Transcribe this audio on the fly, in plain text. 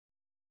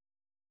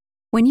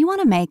When you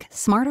want to make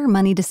smarter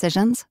money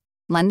decisions,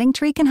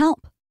 LendingTree can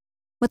help.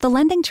 With the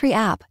LendingTree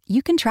app,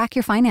 you can track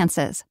your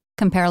finances,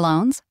 compare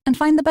loans, and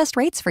find the best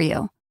rates for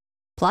you.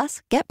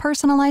 Plus, get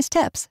personalized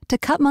tips to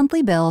cut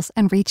monthly bills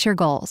and reach your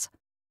goals.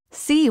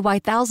 See why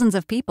thousands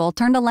of people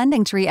turn to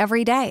LendingTree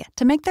every day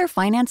to make their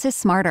finances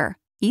smarter,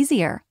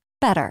 easier,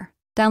 better.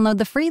 Download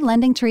the free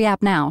LendingTree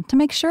app now to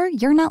make sure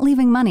you're not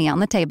leaving money on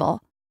the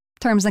table.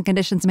 Terms and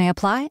conditions may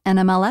apply.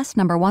 NMLS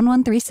number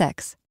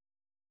 1136.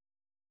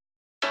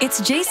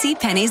 It's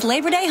JCPenney's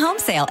Labor Day home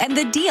sale, and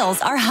the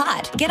deals are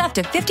hot. Get up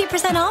to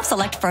 50% off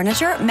select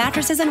furniture,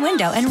 mattresses, and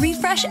window, and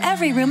refresh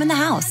every room in the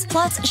house.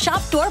 Plus,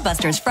 shop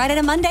doorbusters Friday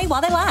to Monday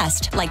while they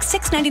last, like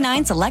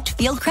 $6.99 select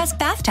Fieldcrest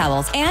bath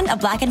towels and a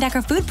Black &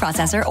 Decker food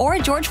processor or a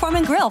George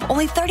Foreman grill for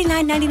only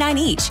 $39.99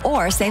 each.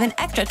 Or save an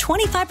extra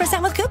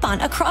 25% with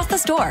coupon across the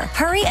store.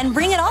 Hurry and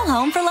bring it all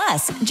home for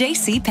less.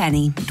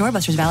 JCPenney.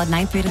 Doorbusters valid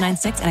 9/3 to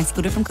 9/6 and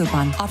excluded from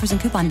coupon. Offers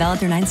and coupon valid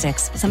through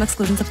 9/6. Some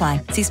exclusions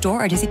apply. See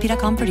store or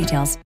jcp.com for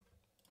details.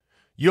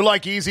 You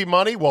like easy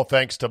money? Well,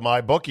 thanks to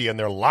MyBookie and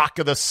their lock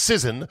of the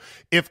season.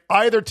 If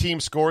either team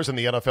scores in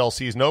the NFL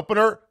season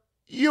opener,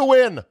 you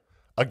win.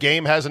 A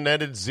game hasn't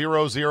ended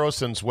 0-0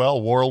 since,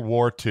 well, World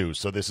War II,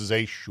 so this is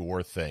a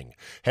sure thing.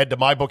 Head to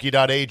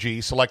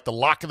mybookie.ag, select the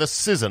lock of the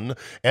season,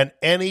 and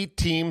any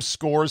team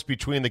scores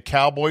between the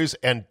Cowboys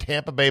and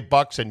Tampa Bay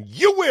Bucks, and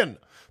you win.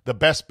 The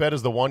best bet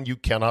is the one you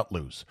cannot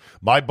lose.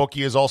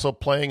 MyBookie is also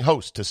playing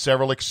host to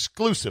several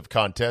exclusive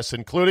contests,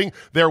 including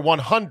their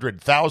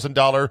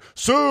 $100,000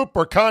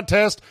 Super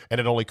Contest, and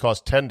it only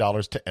costs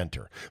 $10 to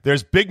enter.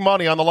 There's big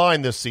money on the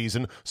line this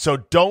season, so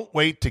don't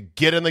wait to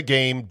get in the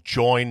game.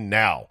 Join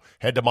now.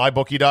 Head to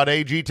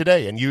mybookie.ag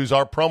today and use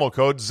our promo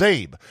code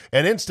ZABE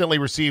and instantly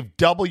receive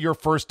double your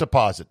first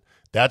deposit.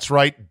 That's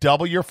right,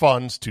 double your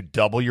funds to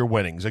double your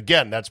winnings.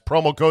 Again, that's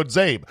promo code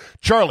ZABE,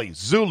 Charlie,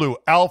 Zulu,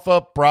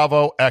 Alpha,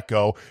 Bravo,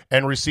 Echo,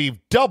 and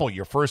receive double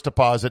your first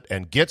deposit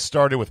and get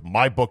started with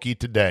MyBookie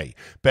today.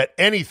 Bet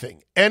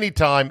anything,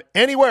 anytime,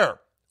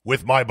 anywhere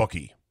with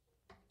MyBookie.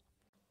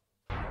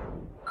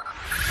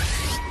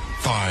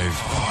 5,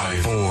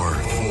 4,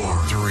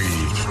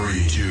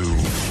 3, 2,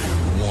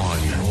 1.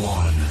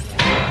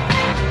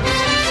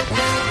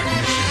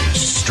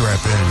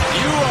 Strap in.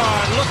 You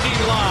are looking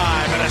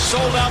live at a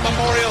sold-out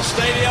Memorial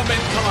Stadium in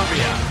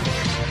Columbia.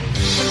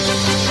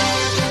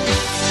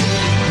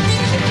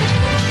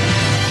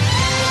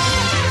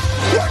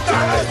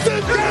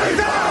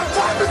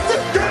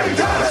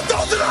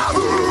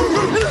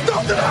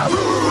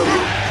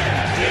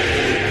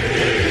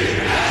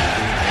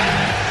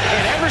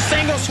 And every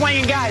single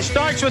swinging guy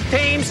starts with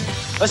teams.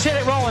 Let's hit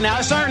it rolling now.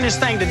 Let's earn this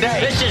thing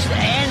today. This is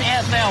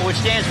NFL, which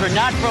stands for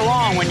not for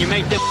long when you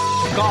make the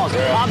calls.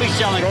 I'll be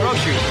selling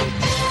groceries.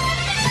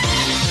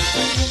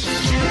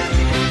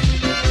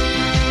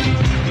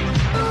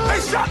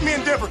 They shot me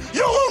in Denver.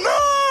 You will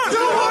not! You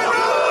will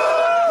not!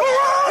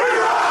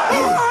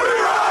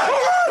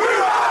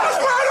 Let's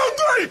ride on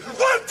 3!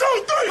 1,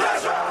 2, 3!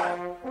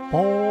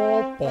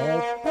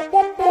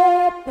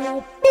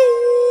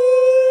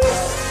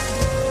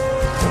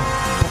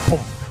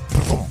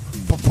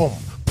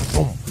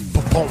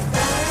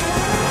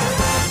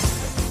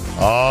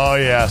 Oh,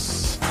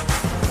 yes.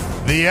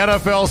 The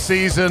NFL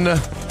season,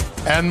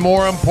 and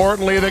more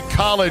importantly, the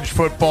college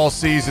football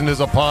season is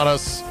upon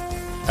us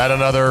at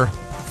another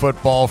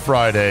Football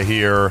Friday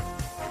here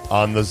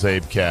on the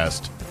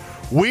Zabecast.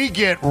 We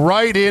get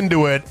right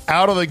into it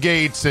out of the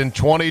gates in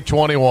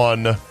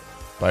 2021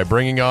 by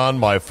bringing on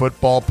my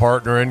football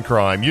partner in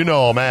crime. You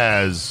know him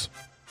as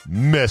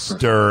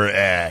Mr.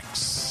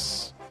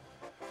 X.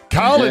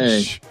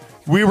 College. Hey.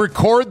 We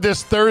record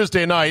this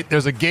Thursday night.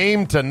 There's a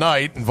game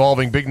tonight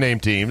involving big-name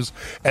teams,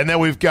 and then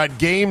we've got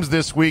games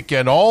this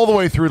weekend all the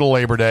way through to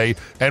Labor Day,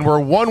 and we're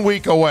 1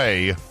 week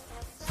away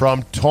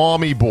from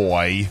Tommy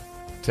Boy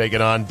taking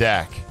on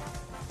Dak.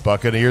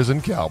 Buccaneers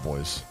and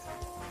Cowboys.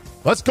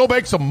 Let's go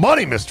make some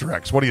money, Mr.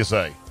 X. What do you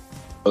say?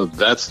 Oh,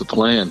 that's the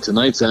plan.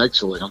 Tonight's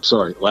actually,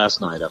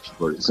 last night,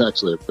 it's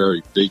actually a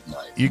very big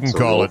night. You can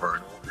call it.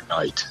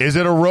 Overnight. Is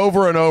it a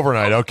rover and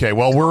overnight? Okay,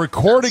 well, we're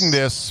recording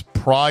this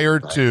prior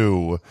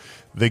to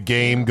the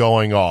game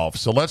going off.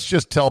 So let's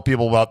just tell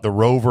people about the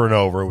rover and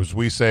over as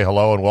we say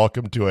hello and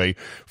welcome to a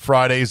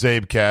Friday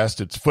Zabecast.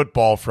 It's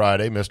Football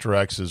Friday. Mr.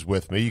 X is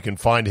with me. You can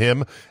find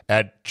him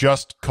at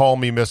Just Call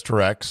Me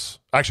Mr. X.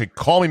 Actually,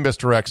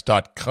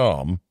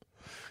 callmemrx.com.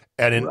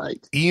 And an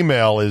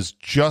email is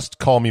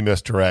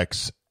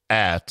justcallmemrx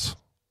at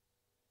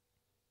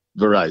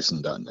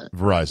Verizon.net.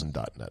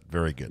 Verizon.net.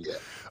 Very good. Yeah.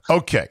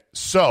 Okay,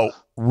 so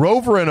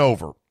rover and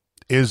over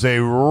is a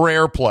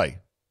rare play,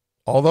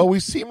 although we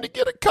seem to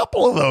get a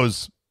couple of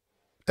those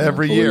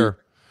every year.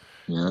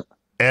 Yeah.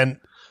 And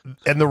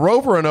the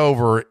rover and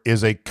over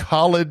is a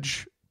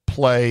college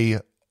play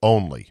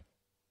only.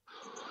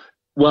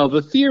 Well,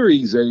 the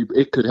theory is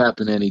it could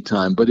happen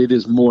anytime, but it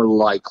is more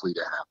likely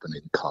to happen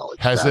in college.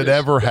 Has it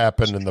ever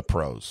happened in the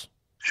pros?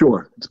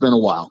 Sure. It's been a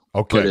while.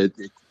 Okay.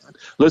 But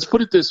let's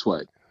put it this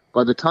way.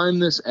 By the time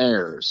this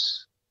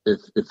airs,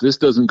 if this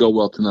doesn't go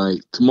well tonight,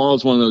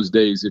 tomorrow's one of those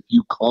days. If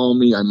you call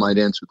me, I might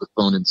answer the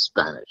phone in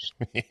Spanish.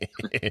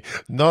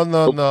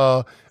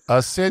 No.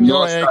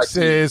 Senor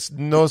X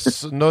no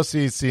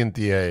si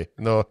Cynthia.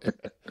 No,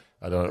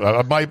 I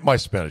don't. My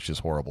Spanish is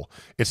horrible.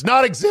 It's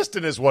not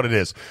existent, is what it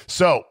is.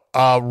 So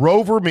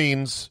Rover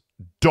means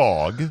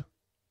dog,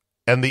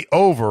 and the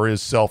over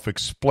is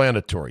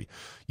self-explanatory.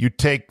 You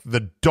take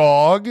the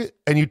dog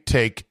and you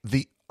take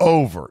the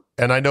over,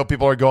 and I know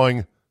people are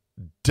going,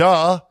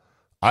 duh.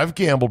 I've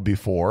gambled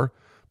before,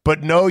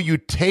 but no, you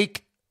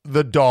take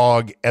the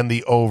dog and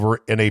the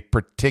over in a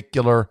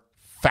particular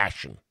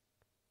fashion.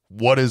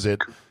 What is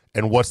it,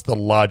 and what's the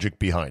logic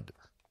behind it?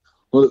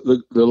 Well,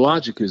 the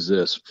logic is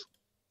this.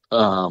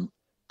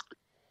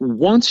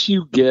 Once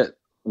you get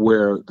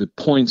where the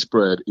point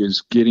spread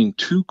is getting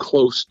too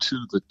close to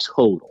the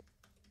total.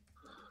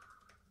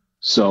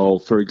 So,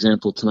 for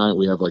example, tonight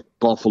we have like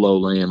Buffalo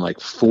laying like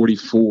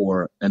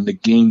 44, and the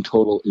game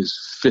total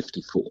is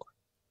 54.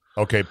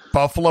 Okay,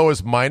 Buffalo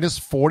is minus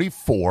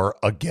 44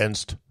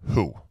 against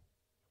who?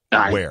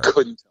 Where? I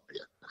couldn't tell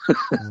you.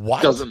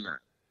 What? Doesn't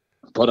matter.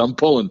 But I'm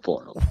pulling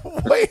for them.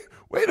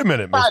 Wait a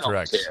minute, Mr. I don't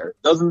X. care.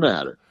 Doesn't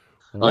matter.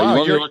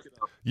 Wow,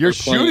 you're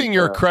shooting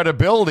your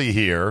credibility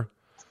here.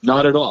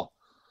 Not at all.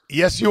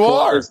 Yes, you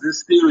are.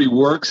 This theory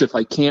works if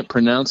I can't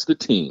pronounce the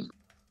team.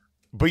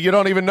 But you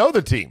don't even know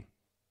the team.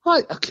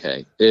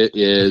 Okay. It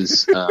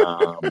is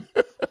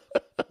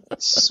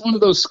it's one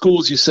of those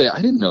schools you say, I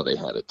didn't know they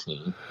had a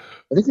team.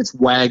 I think it's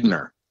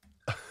Wagner.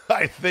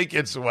 I think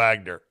it's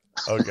Wagner.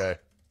 Okay.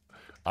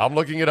 I'm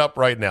looking it up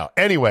right now.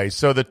 Anyway,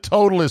 so the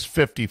total is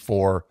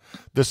 54.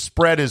 The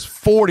spread is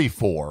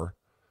 44,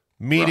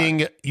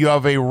 meaning you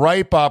have a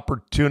ripe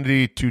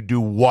opportunity to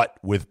do what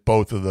with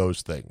both of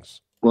those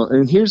things? Well,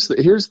 and here's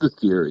the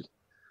theory.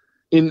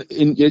 In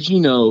as you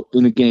know,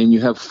 in a game,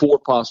 you have four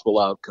possible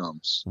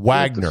outcomes.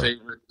 Wagner.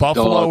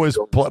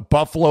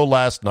 Buffalo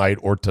last night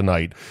or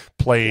tonight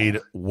played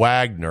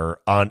Wagner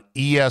on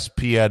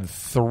ESPN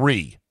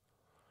 3.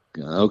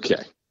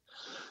 Okay.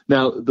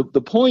 Now,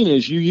 the point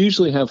is you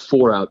usually have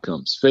four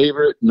outcomes: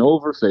 favorite and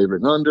over,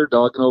 favorite and under,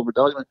 dog and over,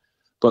 dog and under.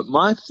 But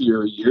my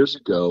theory years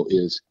ago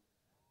is,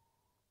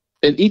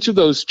 and each of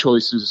those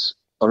choices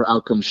or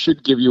outcomes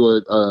should give you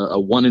a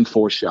 1 in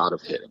 4 shot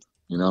of hitting.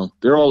 You know,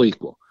 they're all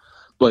equal.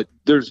 But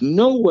there's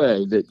no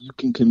way that you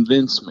can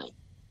convince me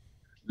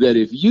that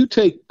if you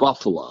take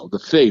Buffalo, the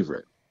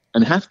favorite,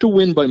 and have to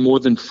win by more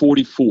than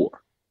 44,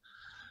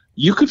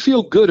 you could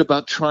feel good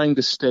about trying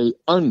to stay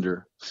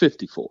under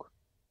 54.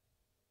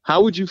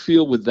 How would you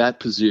feel with that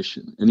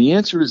position? And the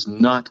answer is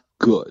not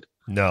good.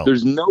 No.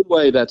 There's no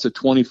way that's a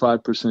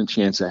 25%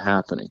 chance of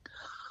happening.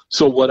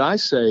 So what I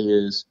say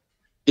is,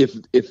 if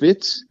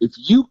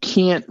you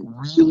can't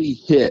really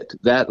hit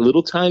that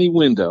little tiny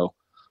window,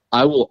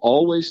 I will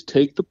always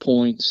take the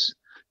points,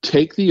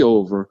 take the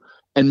over,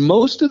 and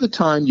most of the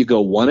time you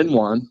go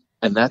 1-1,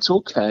 and that's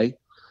okay,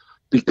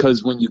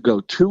 because when you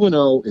go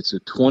 2-0, it's a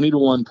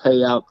 20-1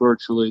 payout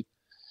virtually,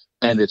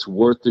 and it's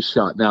worth the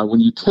shot. Now, when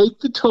you take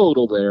the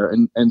total there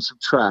and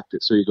subtract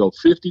it, so you go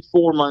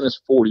 54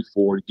 minus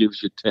 44, it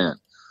gives you 10.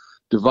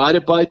 Divide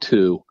it by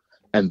 2,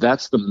 and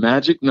that's the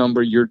magic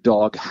number your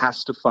dog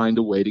has to find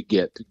a way to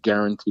get to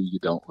guarantee you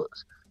don't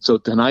lose. So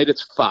tonight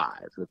it's 5.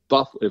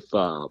 If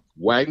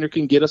Wagner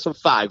can get us a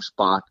 5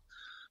 spot,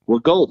 we're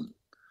golden.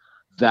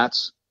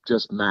 That's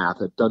just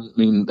math. It doesn't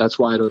mean that's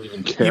why I don't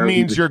even care. It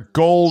means you're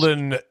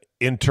golden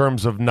in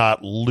terms of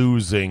not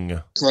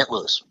losing. Can't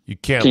lose. You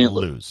can't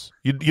lose.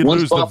 You Once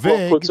lose the Buffalo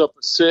VIG. puts up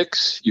a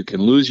 6, you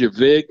can lose your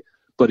VIG.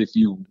 But if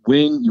you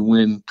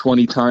win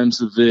 20 times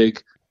the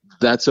VIG.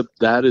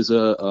 That is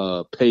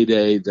a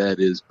payday that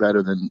is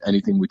better than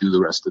anything we do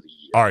the rest of the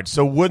year. All right,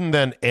 so wouldn't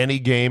then any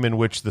game in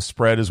which the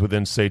spread is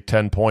within, say,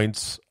 10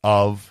 points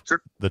of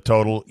the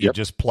total, you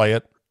just play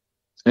it?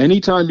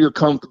 Anytime you're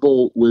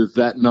comfortable with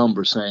that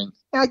number saying,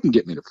 I can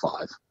get me to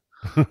 5.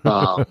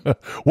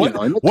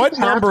 What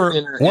number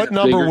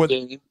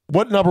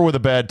with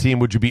a bad team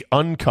would you be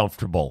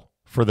uncomfortable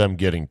for them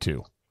getting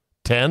to?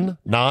 10,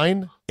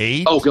 9,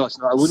 8, Oh, gosh,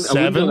 no, I wouldn't go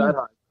that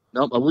high.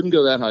 No, I wouldn't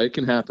go that high. It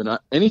can happen.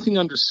 Anything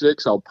under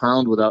 6, I'll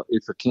pound without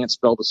if I can't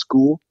spell the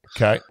school.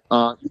 Okay.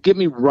 Get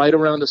me right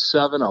around a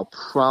 7, I'll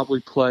probably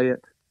play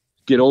it.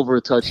 Get over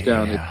a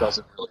touchdown, It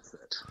doesn't really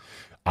fit.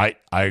 I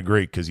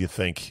agree, because you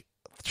think,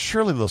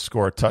 surely they'll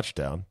score a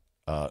touchdown.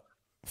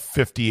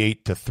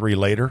 58-3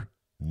 later,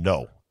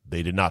 no,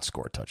 they did not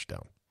score a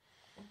touchdown.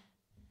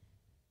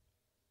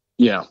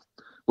 Yeah.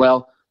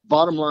 Well,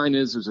 bottom line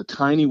is there's a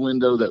tiny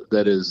window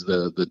that is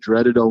the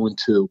dreaded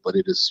 0-2, but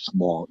it is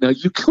small. Now,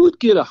 you could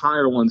get a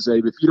higher one,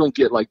 Zabe, if you don't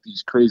get like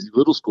these crazy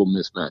little school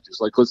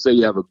mismatches. Like, let's say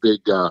you have a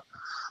Big 12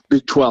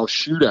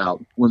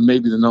 shootout when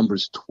maybe the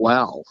number's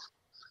 12,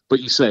 but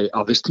you say,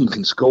 oh, this team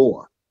can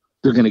score.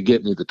 They're going to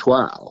get me the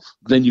 12.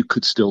 Then you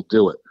could still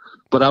do it.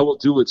 But I will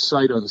do it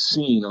sight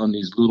unseen on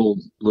these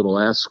little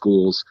ass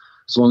schools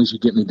as long as you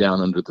get me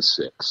down under the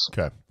 6.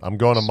 Okay. I'm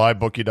going to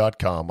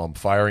mybookie.com. I'm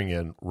firing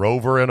in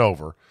Rover and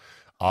over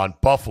on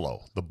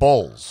Buffalo, the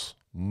Bulls,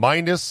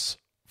 minus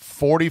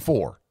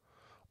 44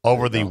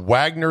 over the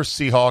Wagner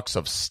Seahawks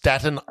of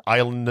Staten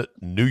Island,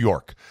 New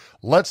York.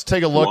 Let's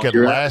take a look at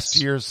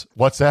last year's.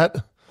 What's that?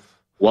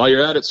 While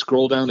you're at it,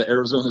 scroll down to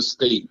Arizona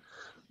State.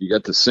 You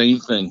got the same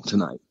thing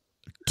tonight.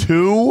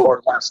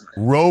 2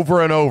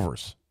 Rover and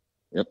overs.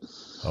 Yep.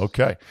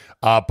 Okay.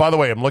 By the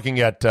way, I'm looking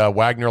at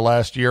Wagner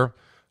last year.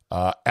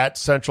 At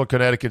Central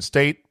Connecticut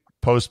State,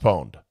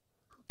 postponed.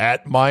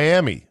 At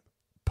Miami,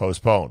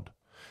 postponed.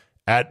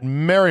 At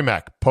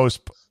Merrimack,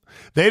 postponed.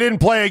 They didn't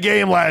play a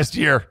game last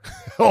year.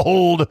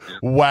 Old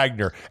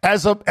Wagner.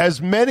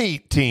 As many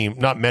teams,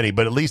 not many,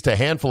 but at least a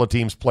handful of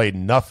teams played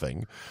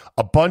nothing.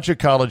 A bunch of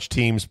college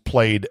teams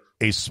played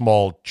a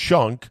small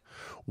chunk.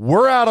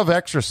 We're out of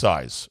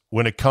exercise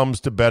when it comes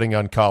to betting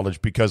on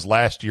college because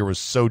last year was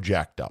so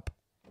jacked up.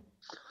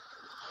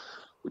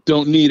 We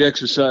don't need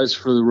exercise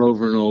for the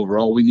Rover and over.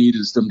 All we need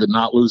is them to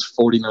not lose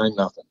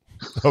 49-0.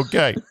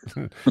 Okay.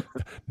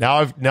 Now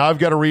I've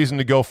got a reason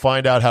to go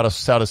find out how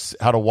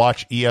to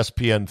watch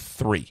ESPN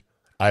 3.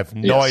 I have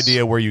no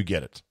idea where you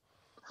get it.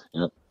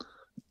 Yep.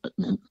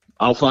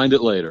 I'll find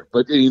it later.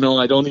 But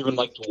I don't even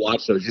like to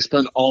watch those. You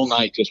spend all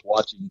night just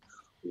watching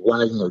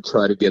Wagner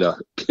try to get a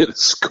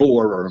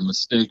score or a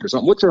mistake or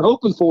something. What you're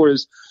hoping for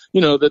is,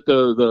 that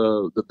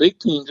the big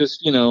team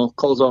just,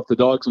 calls off the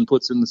dogs and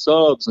puts in the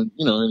subs and,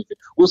 anything.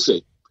 We'll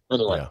see.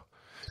 Anyway. Yeah.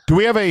 Do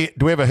we have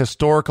a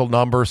historical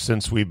number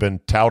since we've been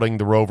touting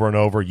the Rover and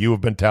over? You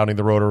have been touting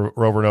the Rover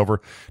and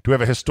over. Do we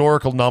have a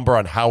historical number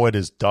on how it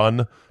is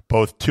done?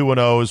 Both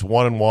 2-0s,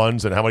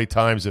 1-1s, and how many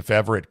times, if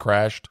ever, it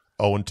crashed?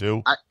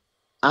 0-2?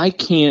 I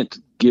can't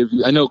give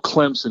you. I know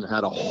Clemson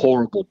had a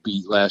horrible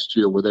beat last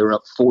year where they were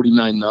up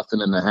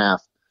 49-0 in the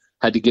half,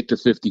 had to get to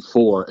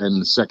 54,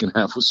 and the second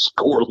half was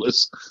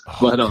scoreless.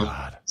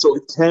 So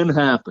it can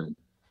happen,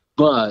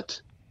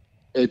 but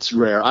it's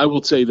rare. I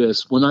will say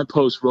this: when I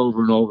post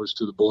Rover and overs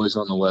to the boys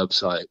on the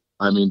website,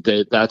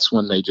 that's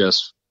when they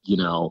just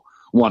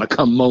want to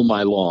come mow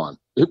my lawn.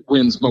 It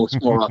wins more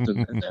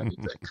often than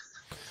anything.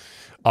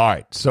 All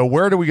right. So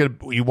where do we get?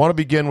 You want to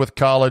begin with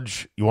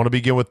college? You want to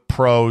begin with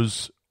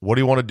pros? What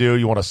do you want to do?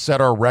 You want to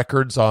set our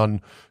records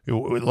on?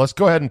 Let's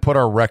go ahead and put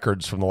our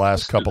records from the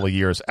last couple of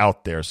years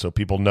out there so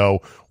people know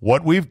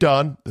what we've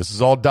done. This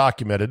is all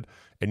documented,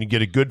 and you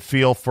get a good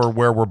feel for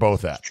where we're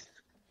both at.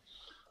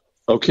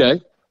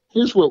 Okay.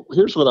 Here's what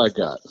I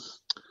got.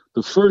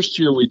 The first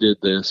year we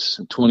did this,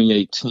 in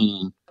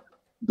 2018,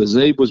 the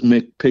Zabe was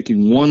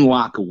picking one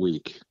lock a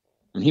week,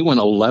 and he went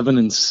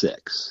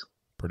 11-6.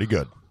 Pretty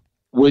good.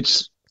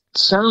 Which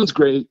sounds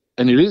great,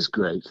 and it is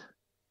great,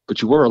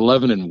 but you were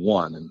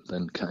 11-1, and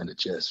then kind of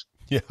just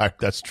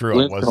that's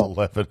true. I was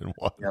 11-1.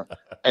 Yeah.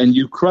 And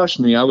you crushed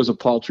me. I was a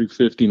paltry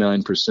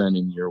 59%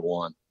 in year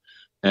one,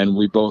 and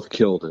we both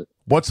killed it.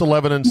 What's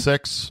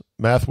 11-6,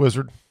 Math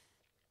Wizard?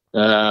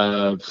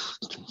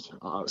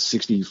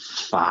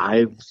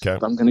 65.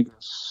 Okay. I'm gonna.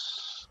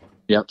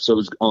 Yep. So it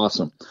was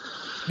awesome.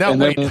 Now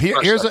wait.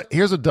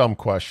 Here's a dumb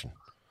question.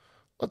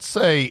 Let's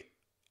say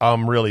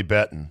I'm really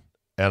betting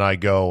and I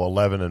go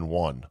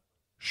 11-1.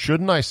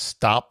 Shouldn't I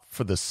stop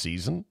for the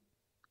season?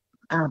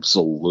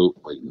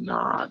 Absolutely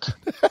not.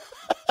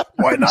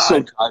 Why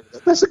not?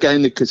 That's the guy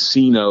in the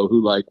casino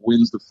who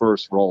wins the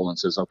first roll and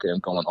says, "Okay,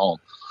 I'm going home."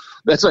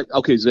 That's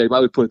okay, Zabe, I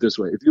would put it this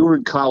way. If you were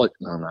in college,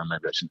 maybe I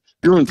shouldn't. If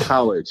you were in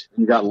college and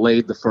you got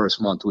laid the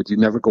first month, would you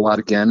never go out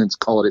again and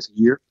call it a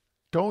year?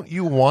 Don't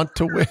you want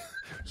to win?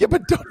 Yeah,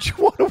 but don't you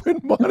want to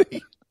win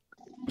money?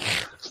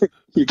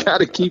 You got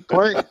to keep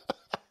playing.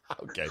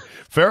 Okay,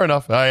 fair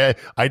enough. I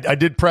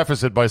did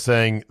preface it by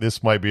saying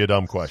this might be a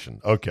dumb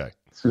question. Okay.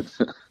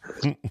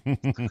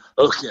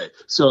 Okay,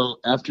 so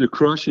after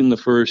crushing the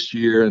first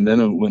year and then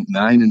it went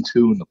 9-2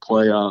 in the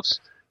playoffs,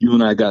 you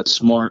and I got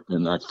smart,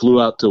 and I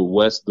flew out to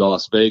West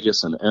Las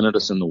Vegas and entered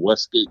us in the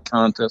Westgate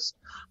contest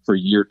for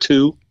year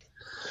two.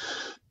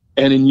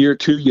 And in year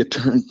two, you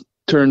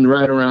turned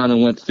right around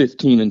and went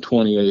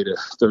 15-28 at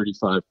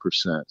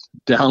 35%.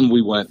 Down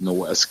we went in the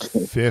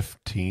Westgate.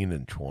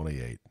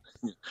 15-28.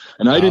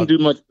 And I didn't do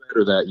much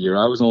better that year.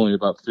 I was only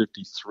about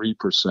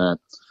 53%.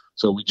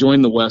 So we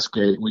joined the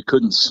Westgate. We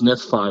couldn't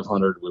sniff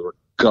 500. We were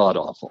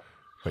god-awful.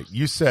 Wait,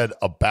 you said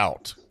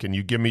about. Can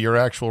you give me your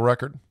actual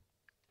record?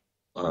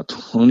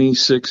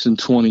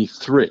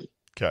 26-23.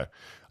 Okay.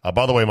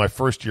 By the way, my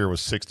first year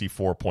was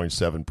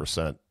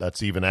 64.7%.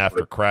 That's even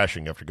after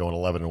crashing, after going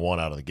 11-1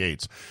 out of the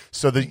gates.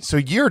 So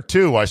year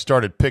two, I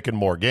started picking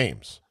more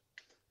games.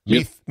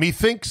 Yep.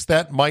 Methinks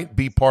that might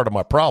be part of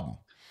my problem.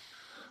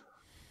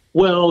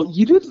 Well,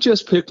 you didn't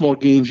just pick more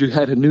games. You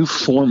had a new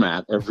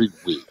format every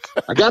week.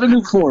 I got a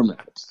new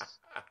format.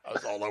 I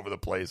was all over the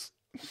place.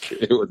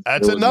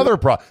 That's another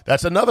problem.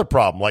 That's another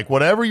problem. Like,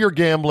 whatever your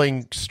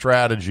gambling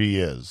strategy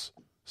is,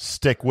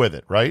 stick with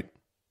it, right?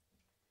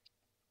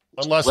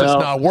 Unless it's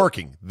not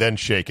working, then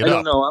shake it up. I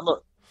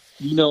don't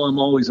know. I'm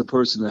always a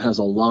person that has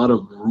a lot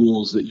of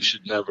rules that you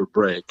should never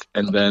break.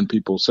 And then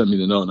people send me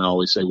the note, and I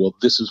always say, well,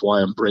 this is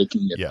why I'm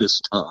breaking it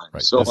this time.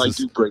 Right. So I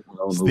do break my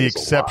own rules. The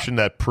exception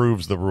that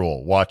proves the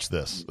rule. Watch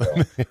this.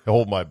 Yeah.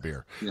 Hold my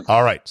beer. Yeah.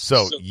 All right.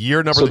 So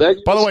year number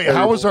two. By the way,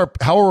 how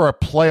are our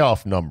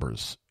playoff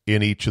numbers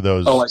in each of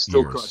those I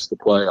still years? crushed the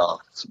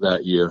playoffs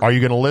that year. Are you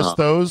going to list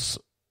those?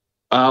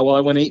 Well,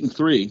 I went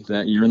 8-3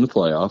 that year in the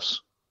playoffs.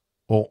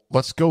 Well,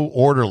 let's go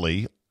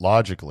orderly,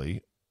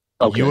 logically.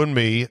 Okay. You and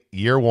me,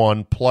 year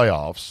one,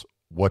 playoffs,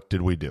 what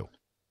did we do?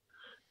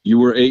 You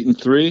were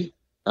 8-3.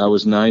 I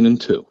was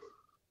 9-2.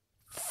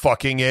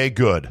 Fucking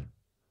good.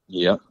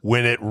 Yep.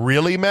 When it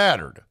really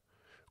mattered,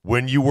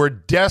 when you were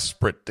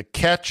desperate to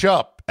catch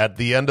up at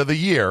the end of the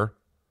year,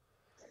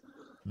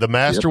 the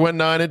master went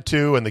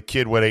 9-2 and the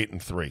kid went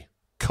 8-3.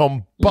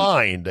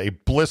 Combined a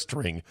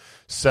blistering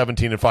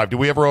 17-5. Did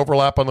we ever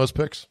overlap on those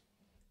picks?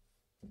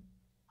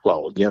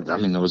 Well, yeah, I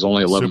mean, there was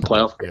only 11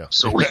 playoff games,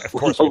 so we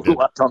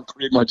overlapped on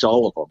pretty much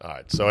all of them. All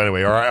right, so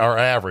anyway, our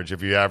average,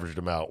 if you averaged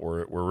them out,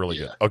 we're really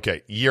good.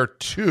 Okay, year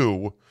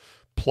two,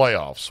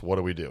 playoffs, what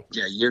do we do?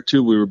 Yeah, year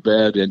two, we were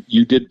bad, and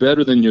you did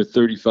better than your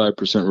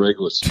 35%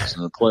 regular season.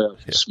 In the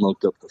playoffs, you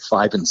smoked up to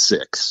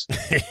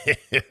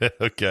 5-6.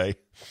 Okay.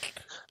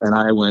 And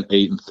I went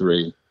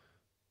 8-3.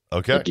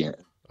 Okay. Again.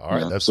 All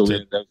right, that's that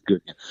was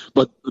good.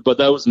 But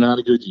that was not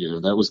a good year.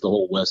 That was the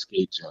whole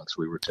Westgate jinx.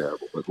 We were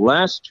terrible. But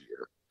last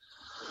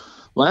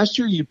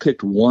year you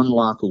picked one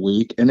lock a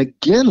week and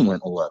again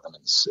went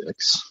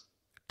 11-6.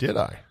 Did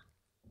I?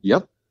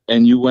 Yep.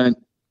 And you went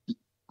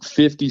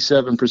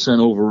 57%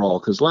 overall,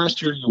 because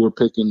last year you were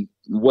picking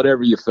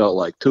whatever you felt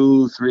like,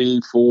 2,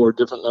 3, 4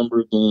 different number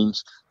of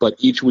games, but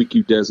each week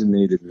you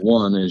designated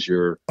one as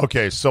your.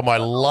 Okay, so my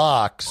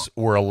locks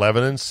were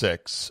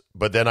 11-6,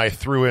 but then I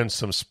threw in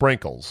some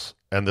sprinkles,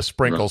 and the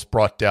sprinkles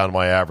brought down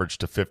my average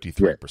to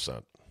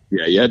 53%.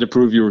 Yeah, you had to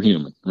prove you were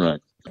human, right?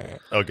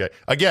 Okay.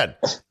 Again,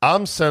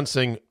 I'm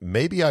sensing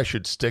maybe I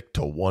should stick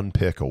to one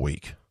pick a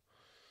week.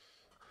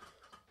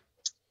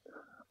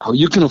 Oh,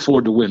 you can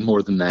afford to win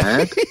more than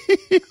that.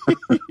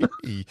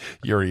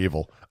 You're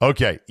evil.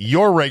 Okay,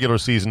 your regular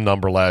season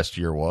number last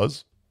year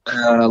was?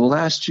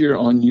 Last year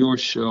on your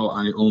show,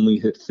 I only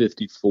hit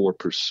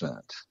 54%.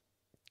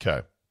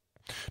 Okay.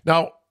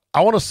 Now,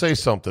 I want to say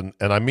something,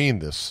 and I mean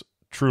this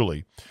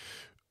truly.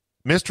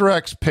 Mr.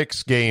 X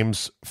picks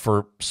games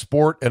for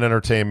sport and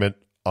entertainment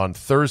on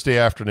Thursday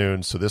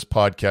afternoon, so this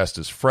podcast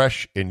is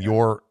fresh in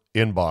your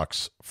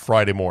inbox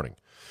Friday morning.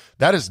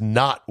 That is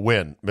not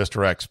when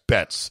Mr. X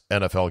bets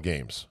NFL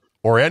games,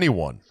 or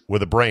anyone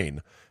with a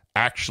brain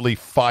actually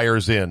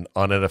fires in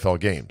on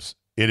NFL games.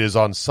 It is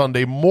on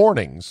Sunday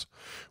mornings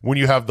when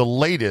you have the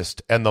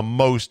latest and the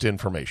most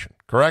information,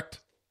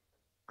 correct?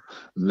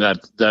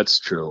 That's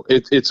true.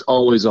 It's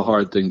always a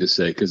hard thing to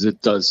say because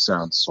it does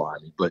sound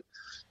slimy, but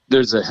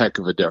there's a heck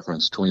of a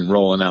difference between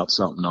rolling out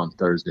something on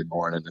Thursday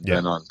morning and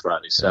then on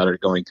Friday, Saturday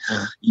going,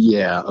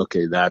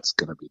 okay, that's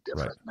going to be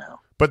different now.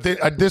 But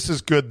this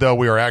is good, though.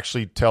 We are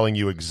actually telling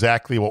you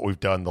exactly what we've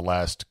done the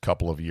last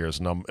couple of years,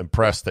 and I'm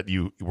impressed that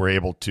you were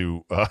able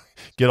to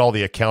get all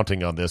the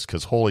accounting on this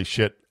because, holy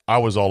shit, I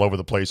was all over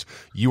the place.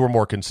 You were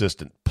more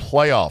consistent.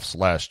 Playoffs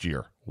last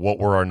year, what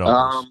were our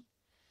numbers?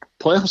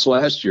 Playoffs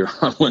last year,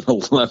 I went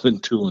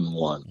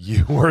 11-2-1.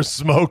 You were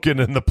smoking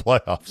in the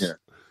playoffs.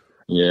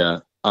 Yeah.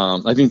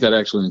 I think that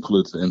actually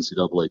includes the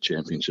NCAA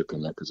championship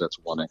in that because that's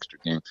one extra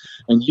game.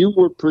 And you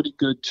were pretty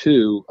good,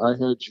 too. I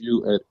had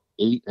you at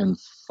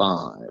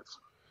 8-5.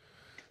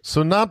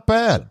 So not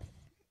bad.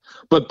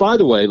 But by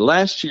the way,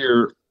 last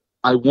year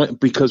I went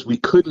because we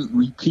couldn't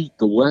repeat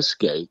the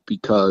Westgate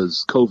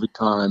because COVID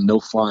time, no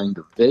flying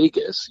to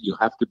Vegas. You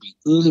have to be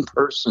in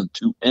person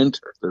to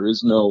enter. There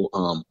is no,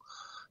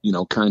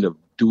 kind of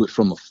do it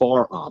from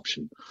afar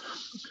option.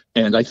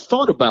 And I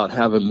thought about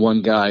having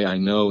one guy I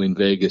know in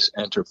Vegas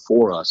enter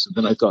for us. And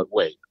then I thought,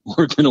 wait,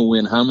 we're going to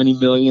win how many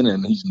million?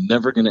 And he's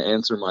never going to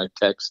answer my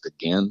text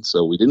again.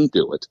 So we didn't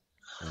do it.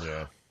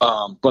 Yeah.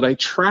 But I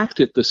tracked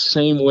it the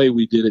same way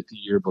we did it the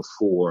year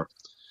before,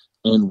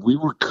 and we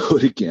were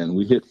good again.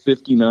 We hit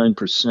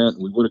 59%.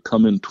 We would have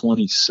come in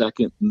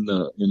 22nd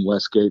in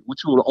Westgate,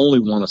 which would have only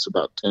won us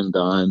about 10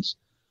 dimes.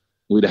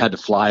 We'd have had to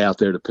fly out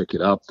there to pick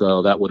it up,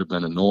 though. That would have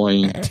been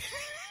annoying.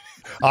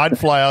 I'd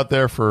fly out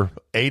there for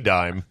a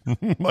dime,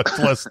 much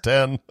less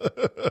 10.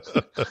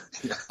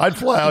 I'd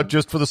fly out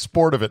just for the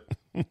sport of it.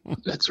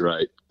 That's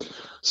right.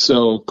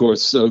 So, of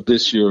course,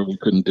 this year we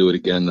couldn't do it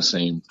again, the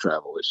same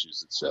travel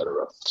issues, et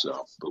cetera.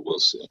 So, but we'll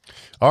see.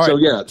 All right. So,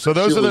 yeah. So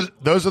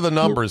those are the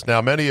numbers.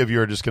 Now, many of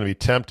you are just going to be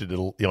tempted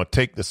to,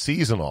 take the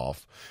season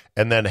off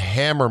and then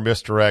hammer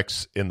Mr.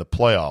 X in the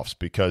playoffs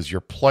because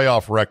your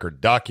playoff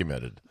record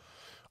documented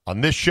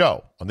on this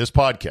show, on this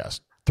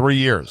podcast, 3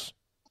 years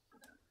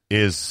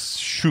is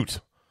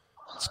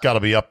it's got to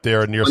be up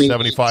there near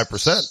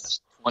 75%.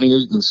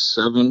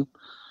 28-7.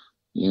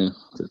 Yeah,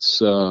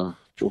 that's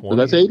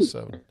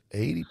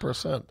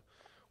 80%.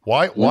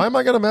 Why am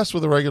I going to mess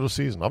with the regular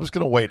season? I'm just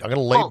going to wait. I'm going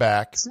to lay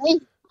back.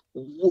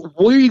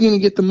 Where are you going to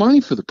get the money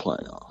for the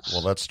playoffs?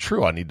 Well, that's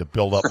true. I need to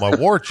build up my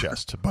war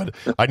chest, but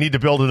I need to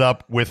build it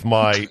up with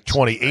my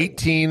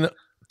 2018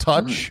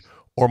 touch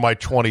or my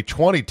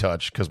 2020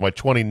 touch because my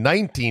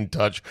 2019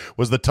 touch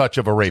was the touch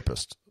of a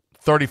rapist.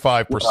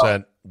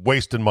 35%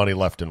 wasting money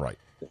left and right.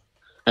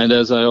 And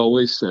as I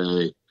always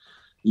say,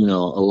 a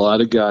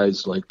lot of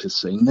guys like to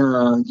say, I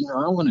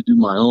want to do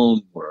my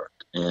own work.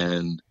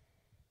 and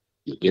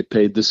you get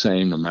paid the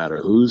same no matter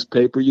whose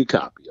paper you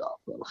copy off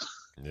of.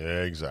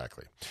 Yeah,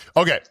 exactly.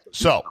 Okay,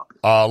 so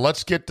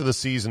let's get to the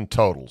season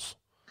totals.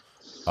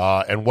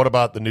 And what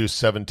about the new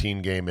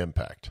 17-game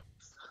impact?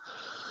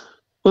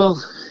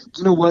 Well,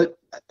 you know what?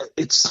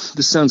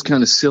 This sounds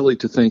kind of silly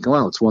to think,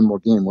 wow, it's one more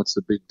game. What's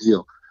the big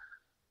deal?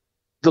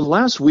 The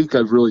last week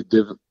I've really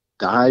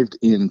dived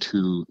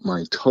into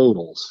my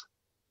totals,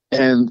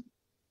 and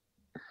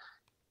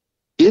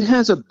it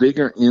has a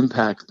bigger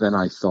impact than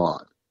I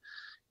thought.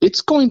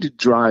 It's going to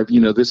drive,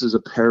 this is a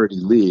parity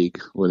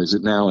league. What is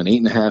it now? An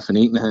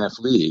 8.5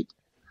 league.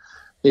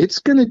 It's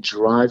going to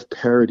drive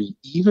parity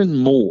even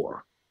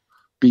more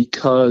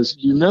because,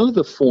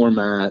 the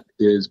format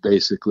is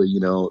basically,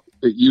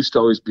 it used to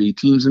always be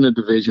teams in a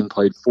division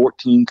played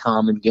 14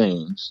 common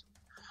games.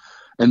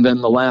 And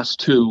then the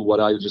last two, what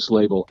I just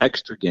label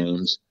extra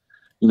games,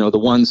 the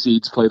 1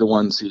 seeds play the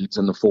 1 seeds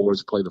and the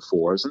 4s play the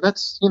 4s. And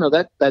that's,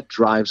 that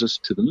drives us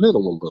to the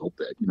middle a little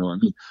bit, you know what I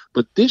mean?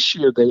 But this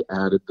year they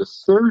added the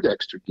third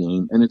extra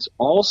game, and it's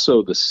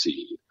also the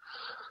seed.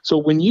 So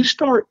when you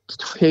start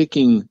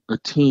taking a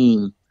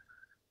team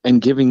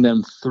and giving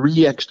them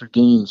 3 extra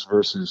games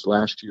versus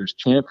last year's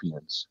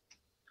champions,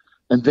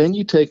 and then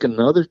you take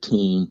another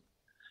team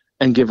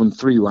and give them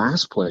 3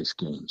 last place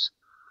games,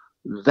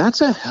 that's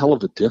a hell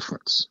of a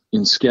difference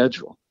in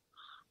schedule.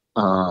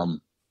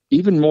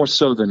 Even more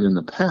so than in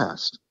the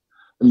past.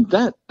 I mean,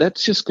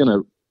 that's just going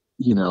to,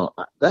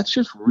 that's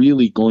just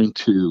really going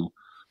to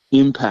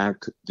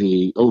impact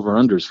the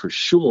over-unders for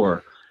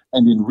sure.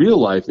 And in real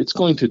life, it's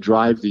going to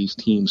drive these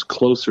teams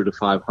closer to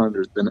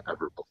 500 than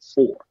ever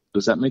before.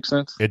 Does that make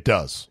sense? It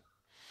does.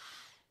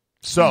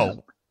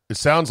 So It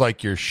sounds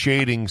like you're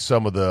shading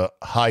some of the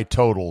high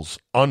totals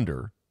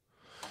under,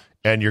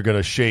 and you're going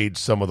to shade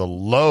some of the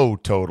low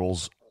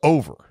totals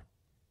over.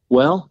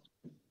 Well,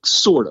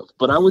 sort of,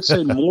 but I would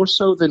say more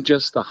so than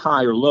just the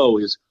high or low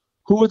is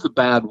who are the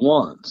bad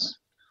ones?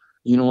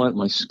 You know what?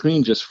 My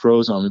screen just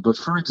froze on me. But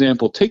for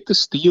example, take the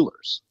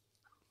Steelers.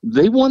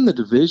 They won the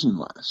division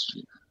last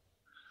year,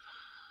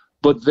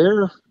 but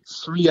their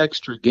 3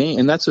 extra games,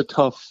 and that's a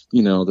tough,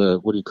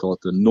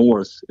 the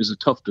North is a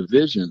tough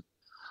division.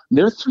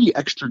 Their 3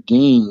 extra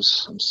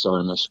games, I'm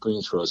sorry, my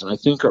screen's frozen, I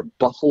think are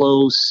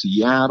Buffalo,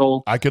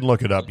 Seattle. I can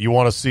look it up. You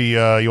want to see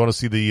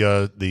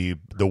the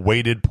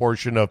weighted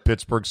portion of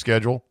Pittsburgh's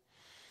schedule?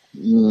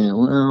 Yeah,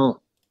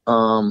 well,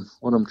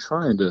 what I'm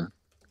trying to,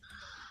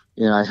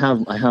 I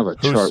have a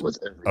chart with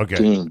every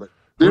game, but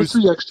there's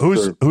 3 extra.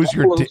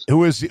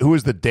 Who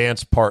is the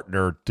dance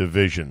partner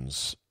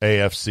divisions,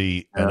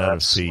 AFC and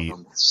NFC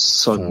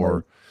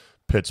for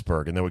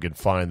Pittsburgh, and then we can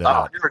find that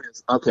out. Here it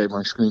is. Okay,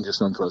 my screen just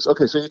unfroze.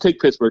 Okay, so you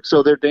take Pittsburgh.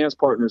 So their dance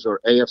partners are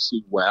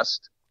AFC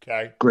West.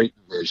 Okay. Great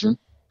division.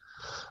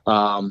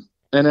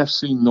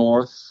 NFC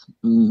North,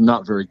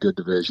 not very good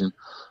division.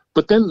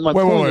 But then my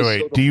point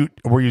is, wait.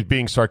 Were you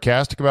being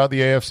sarcastic about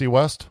the AFC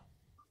West?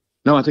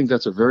 No, I think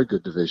that's a very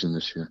good division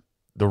this year.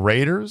 The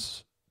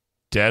Raiders?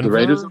 Denver? The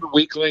Raiders are the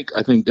weak link.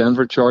 I think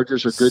Denver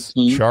Chargers are good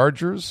team.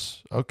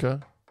 Chargers? Okay.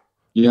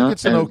 Yeah.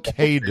 It's an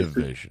okay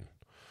division.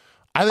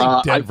 I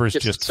think Denver's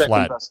just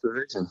flat.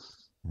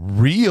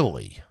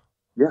 Really?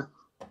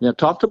 Yeah,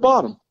 top to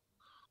bottom.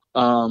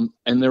 And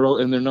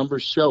their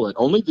numbers show it.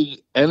 Only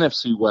the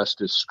NFC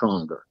West is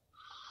stronger.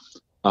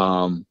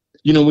 When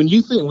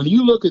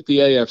you look at the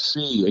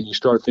AFC and you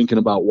start thinking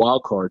about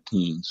wild card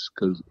teams,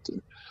 because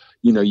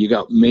you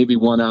got maybe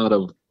one out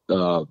of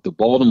the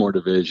Baltimore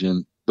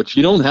division, but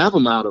you don't have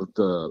them out of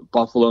the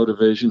Buffalo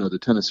division or the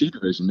Tennessee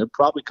division. They're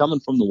probably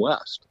coming from the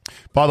West.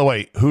 By the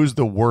way, who's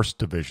the worst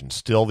division?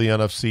 Still the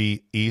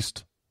NFC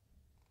East?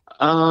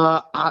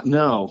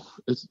 No.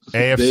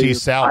 AFC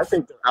South. I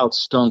think they're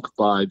outstunk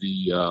by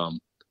the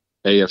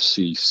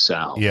AFC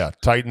South. Yeah,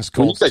 Titans,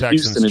 Colts,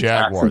 Texans,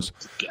 Jaguars.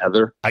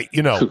 Together.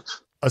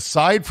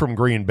 Aside from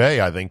Green Bay,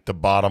 I think the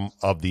bottom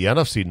of the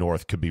NFC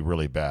North could be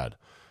really bad.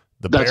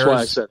 That's why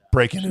I said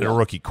breaking in a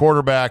rookie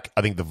quarterback.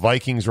 I think the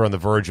Vikings are on the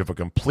verge of a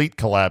complete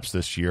collapse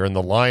this year, and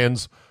the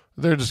Lions,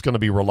 they're just going to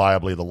be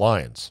reliably the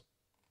Lions.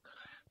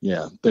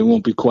 Yeah, they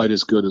won't be quite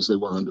as good as they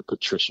were under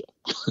Patricia.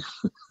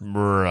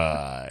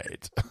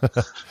 Right.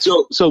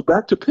 So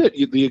back to Pitt.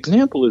 The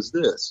example is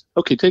this.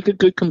 Okay, take a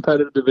good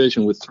competitive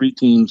division with 3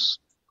 teams,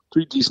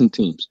 3 decent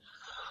teams,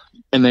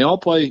 and they all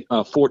play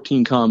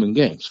 14 common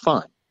games.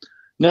 Fine.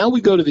 Now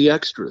we go to the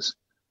extras,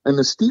 and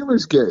the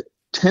Steelers get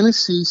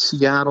Tennessee,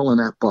 Seattle, and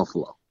at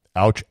Buffalo.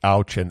 Ouch,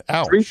 ouch, and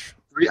ouch.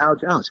 3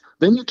 ouch, ouch.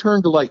 Then you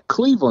turn to like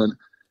Cleveland,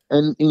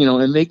 and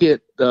they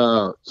get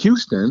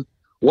Houston.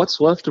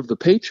 What's left of the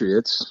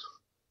Patriots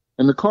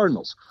and the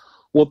Cardinals?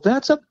 Well,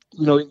 that's it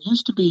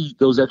used to be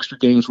those extra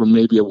games were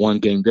maybe a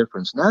 1-game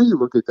difference. Now you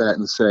look at that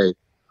and say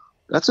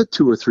that's a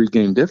 2 or 3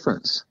 game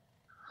difference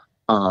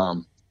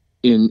in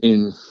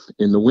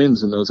the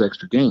wins in those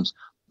extra games.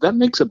 That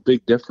makes a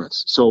big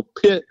difference. So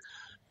Pitt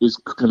is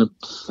going to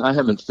 – I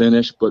haven't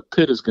finished, but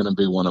Pitt is going to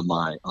be one of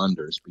my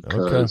unders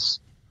because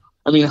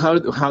I mean, how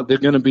they're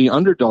going to be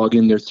underdog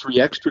in their 3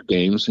 extra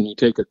games, and you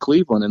take a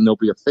Cleveland and they'll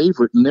be a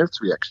favorite in their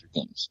 3 extra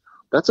games.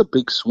 That's a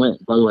big swing.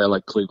 By the way, I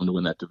like Cleveland to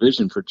win that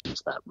division for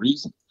just that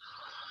reason.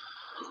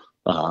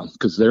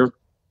 Because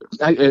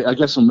I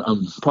guess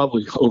I'm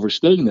probably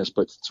overstating this,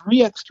 but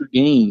 3 extra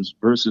games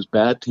versus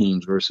bad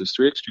teams versus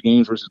 3 extra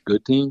games versus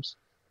good teams,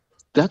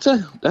 that's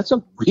a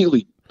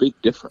really big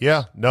difference.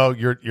 Yeah, no,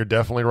 you're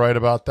definitely right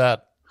about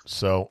that.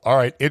 So, all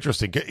right,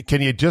 interesting.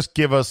 Can you just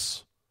give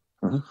us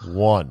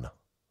one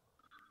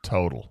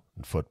total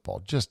in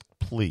football? Just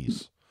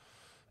please.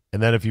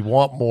 And then if you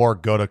want more,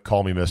 go to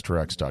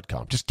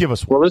callmemrx.com. Just give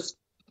us one. Well, let's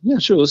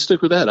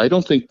stick with that. I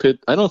don't think Pitt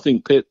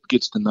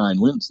gets to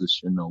 9 wins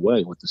this year. No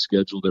way with the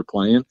schedule they're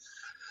playing.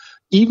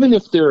 Even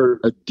if they're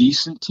a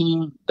decent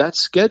team, that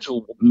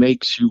schedule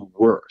makes you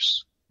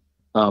worse.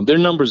 Their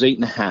number's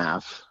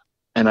 8.5,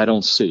 and I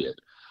don't see it.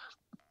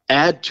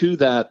 Add to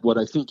that what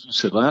I think you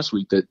said last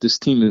week, that this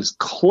team is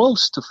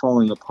close to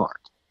falling apart.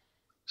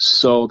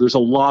 So there's a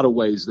lot of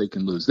ways they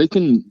can lose. They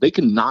can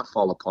not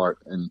fall apart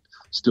and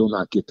still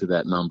not get to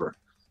that number.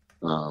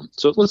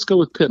 So let's go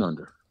with Pitt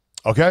under.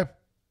 Okay,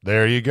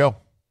 there you go.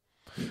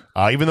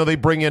 Even though they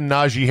bring in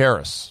Najee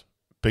Harris,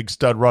 big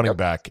stud running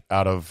back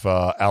out of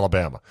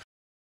Alabama.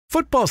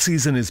 Football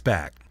season is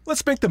back.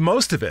 Let's make the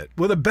most of it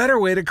with a better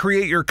way to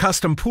create your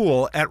custom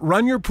pool at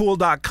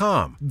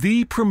runyourpool.com,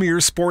 the premier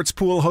sports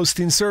pool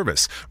hosting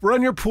service.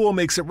 Run Your Pool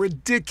makes it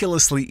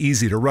ridiculously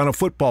easy to run a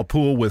football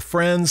pool with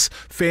friends,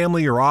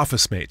 family, or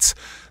office mates.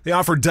 They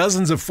offer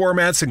dozens of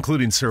formats,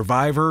 including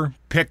Survivor,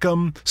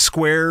 Pick'em,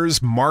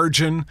 Squares,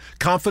 Margin,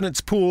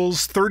 Confidence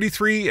Pools,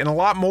 33, and a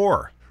lot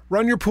more.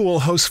 Run Your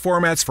Pool hosts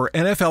formats for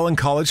NFL and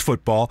college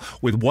football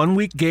with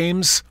 1-week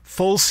games,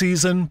 full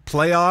season,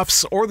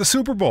 playoffs, or the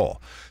Super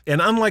Bowl.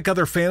 And unlike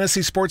other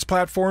fantasy sports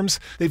platforms,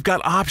 they've got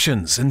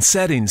options and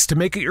settings to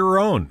make it your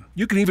own.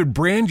 You can even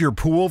brand your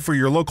pool for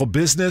your local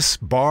business,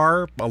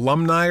 bar,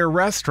 alumni, or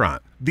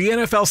restaurant. The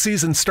NFL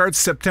season starts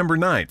September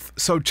 9th,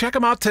 so check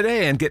them out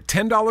today and get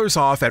 $10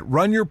 off at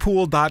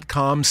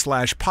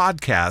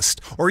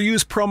runyourpool.com/podcast or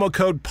use promo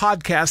code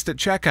podcast at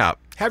checkout.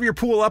 Have your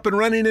pool up and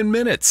running in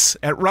minutes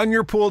at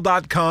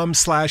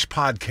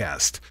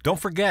runyourpool.com/podcast. Don't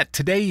forget,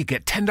 today you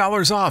get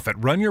 $10 off at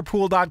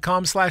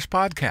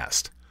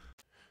runyourpool.com/podcast.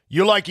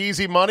 You like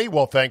easy money?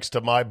 Well, thanks to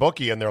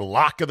MyBookie and their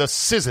lock of the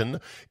season.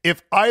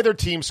 If either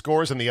team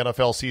scores in the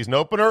NFL season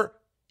opener,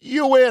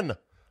 you win.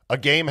 A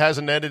game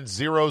hasn't ended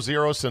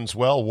 0-0 since,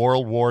 well,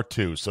 World War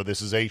II, so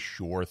this is a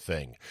sure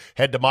thing.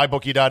 Head to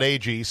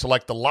mybookie.ag,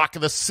 select the lock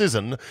of the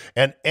season,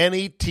 and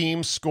any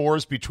team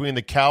scores between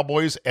the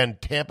Cowboys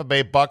and Tampa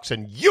Bay Bucks,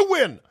 and you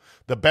win.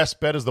 The best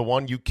bet is the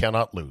one you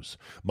cannot lose.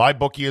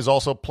 MyBookie is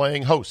also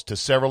playing host to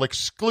several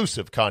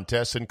exclusive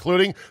contests,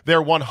 including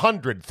their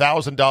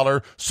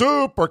 $100,000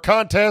 Super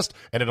Contest,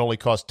 and it only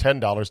costs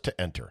 $10 to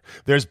enter.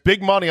 There's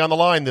big money on the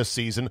line this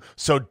season,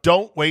 so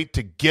don't wait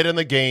to get in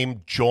the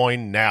game.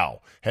 Join now.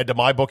 Head to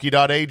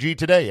mybookie.ag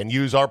today and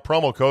use our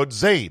promo code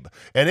ZABE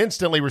and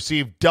instantly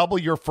receive double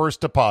your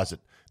first deposit.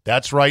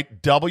 That's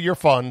right, double your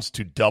funds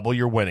to double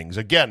your winnings.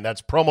 Again,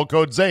 that's promo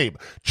code ZABE,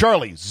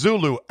 Charlie,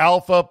 Zulu,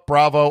 Alpha,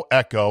 Bravo,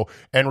 Echo,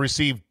 and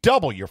receive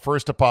double your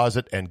first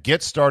deposit and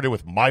get started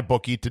with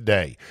MyBookie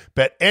today.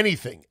 Bet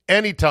anything,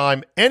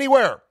 anytime,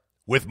 anywhere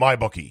with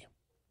MyBookie.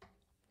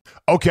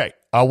 Okay,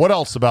 what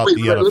else about the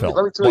NFL?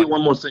 Let me tell you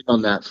one more thing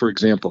on that, for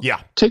example.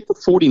 Yeah. Take the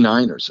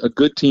 49ers, a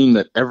good team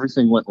that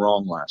everything went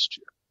wrong last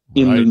year,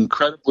 in an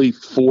incredibly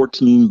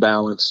 4-team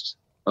balanced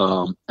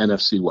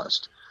NFC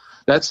West.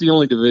 That's the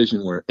only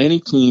division where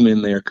any team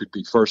in there could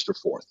be first or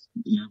fourth.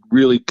 You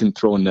really can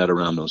throw a net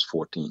around those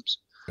 4 teams.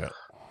 Yeah.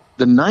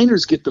 The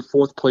Niners get the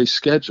 4th place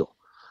schedule.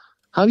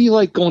 How do you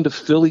like going to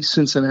Philly,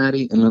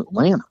 Cincinnati, and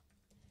Atlanta?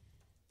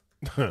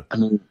 I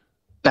mean,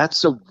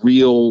 that's a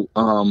real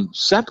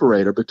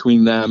separator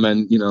between them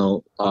and,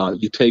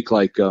 you take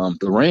like the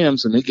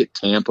Rams and they get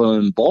Tampa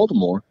and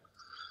Baltimore.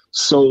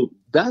 So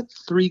that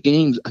 3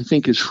 games, I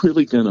think, is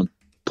really going to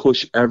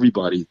push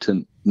everybody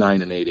to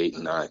 9-8,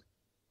 8-9.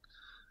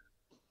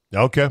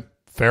 Okay,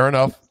 fair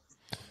enough.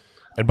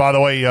 And by the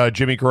way,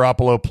 Jimmy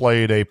Garoppolo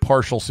played a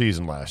partial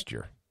season last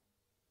year.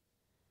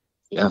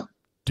 Yeah.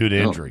 Due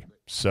to injury.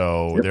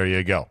 So There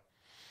you go.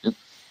 Yep.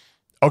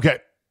 Okay.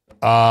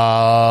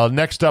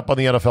 Next up on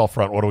the NFL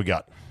front, what do we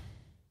got?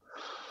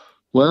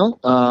 Well,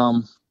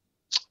 how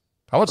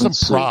about some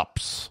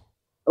props?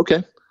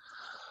 Okay.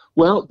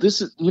 Well,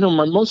 this is,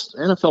 my most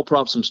NFL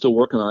props I'm still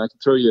working on. I can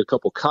throw you a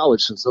couple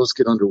college since those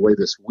get underway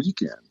this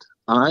weekend.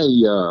 I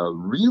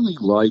really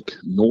like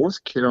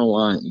North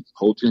Carolina.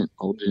 Hold you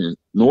in.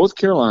 North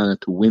Carolina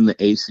to win the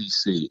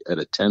ACC at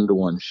a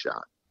 10-1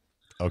 shot.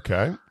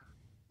 Okay.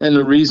 And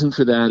the reason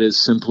for that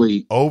is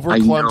simply over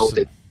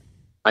Clemson.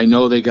 I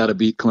know they got to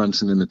beat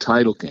Clemson in the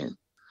title game,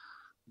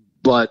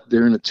 but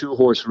they're in a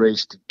 2-horse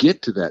race to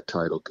get to that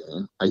title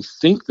game. I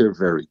think they're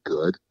very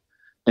good,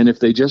 and if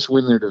they just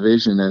win their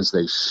division as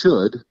they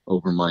should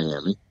over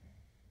Miami,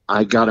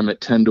 I got them at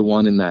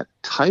 10-1 in that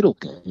title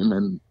game,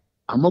 and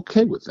I'm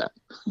okay with that.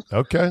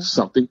 Okay.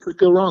 Something could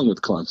go wrong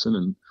with Clemson,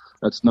 and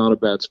that's not a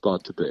bad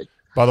spot to be.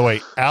 By the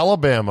way,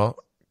 Alabama,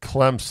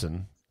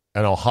 Clemson,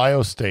 and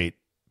Ohio State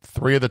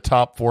 3 of the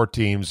top 4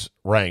 teams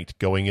ranked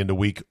going into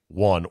week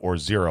 1 or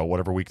 0,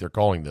 whatever week they're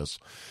calling this,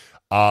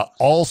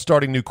 all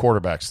starting new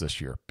quarterbacks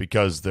this year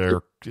because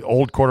their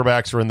old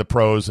quarterbacks are in the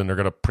pros and they're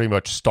going to pretty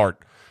much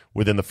start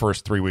within the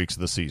first 3 weeks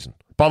of the season.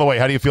 By the way,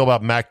 how do you feel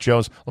about Mac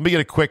Jones? Let me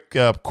get a quick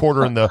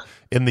quarter in the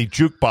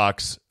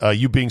jukebox.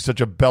 You being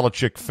such a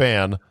Belichick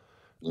fan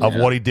of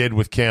what he did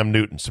with Cam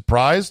Newton.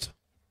 Surprised?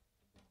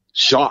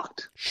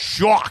 Shocked.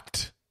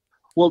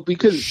 Well,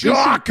 because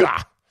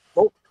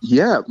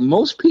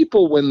most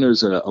people, when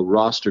there's a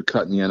roster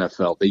cut in the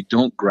NFL, they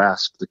don't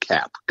grasp the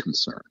cap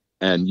concern.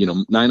 And,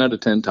 9 out of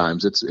 10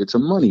 times, it's a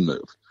money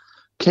move.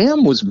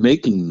 Cam was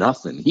making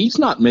nothing. He's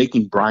not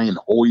making Brian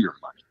Hoyer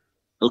money,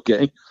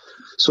 okay?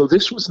 So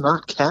this was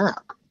not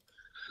cap.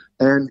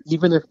 And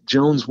even if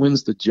Jones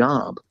wins the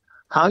job,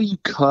 how you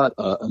cut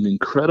an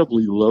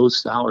incredibly low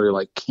salary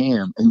like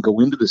Cam and go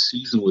into the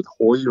season with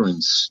Hoyer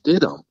and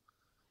Stidham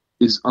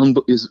is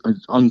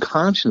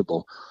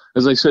unconscionable.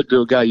 As I said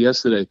to a guy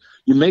yesterday,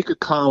 you make a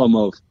column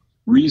of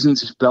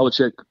reasons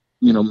Belichick,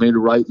 made a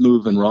right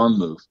move and wrong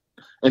move.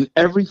 And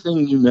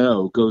everything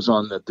goes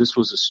on that this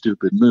was a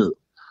stupid move.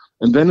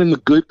 And then in the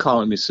good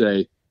column you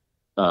say,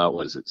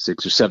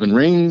 6 or 7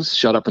 rings?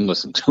 Shut up and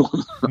listen to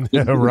him.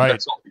 Yeah, right.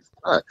 That's all he's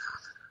got.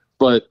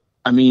 But,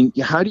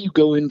 how do you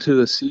go into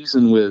the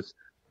season with,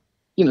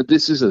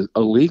 this is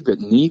a league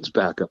that needs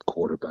backup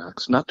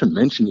quarterbacks, not to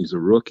mention he's a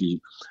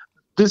rookie.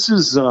 This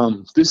is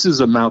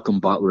a Malcolm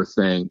Butler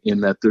thing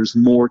in that there's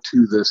more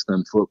to this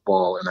than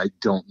football, and I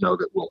don't know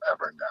that we'll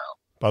ever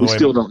know. We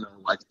still don't know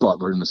like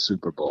Butler in the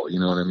Super Bowl, you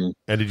know what I mean?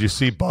 And did you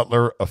see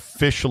Butler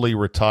officially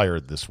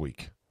retired this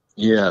week?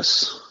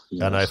 Yes.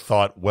 And I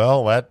thought,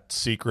 well, that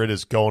secret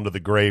is going to the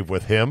grave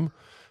with him,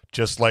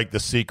 just like the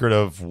secret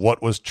of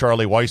what was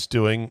Charlie Weiss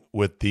doing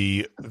with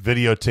the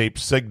videotape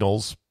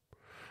signals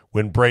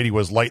when Brady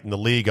was lighting the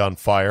league on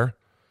fire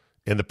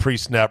in the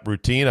pre-snap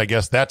routine. I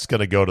guess that's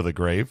going to go to the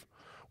grave.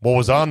 What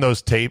was on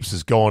those tapes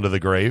is going to the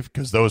grave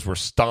because those were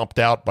stomped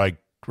out by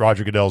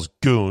Roger Goodell's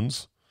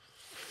goons.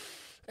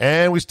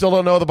 And we still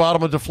don't know the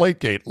bottom of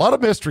Deflategate. A lot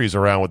of mysteries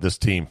around with this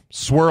team,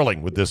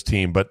 swirling with this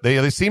team, but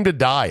they seem to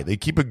die. They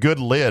keep a good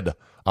lid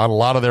on a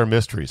lot of their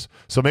mysteries.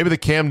 So maybe the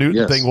Cam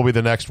Newton thing will be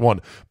the next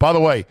one. By the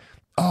way,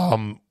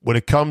 when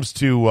it comes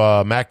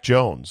to Mac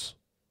Jones,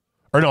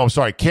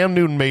 Cam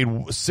Newton made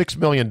 $6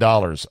 million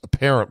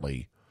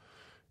apparently,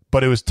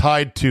 but it was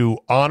tied to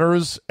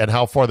honors and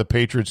how far the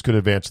Patriots could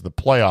advance to the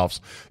playoffs.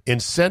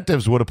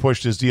 Incentives would have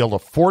pushed his deal to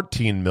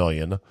 $14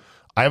 million.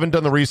 I haven't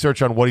done the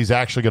research on what he's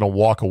actually going to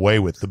walk away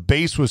with. The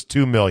base was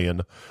 $2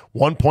 million,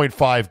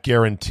 1.5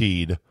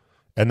 guaranteed,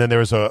 and then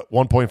there's a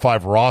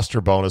 1.5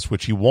 roster bonus,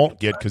 which he won't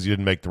get because he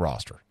didn't make the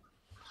roster.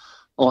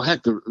 Oh,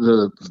 heck,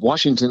 the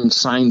Washington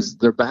signs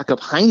their backup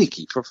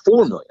Heineke for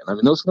 $4 million. I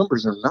mean, those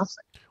numbers are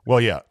nothing. Well,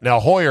 yeah.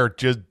 Now, Hoyer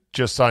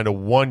just signed a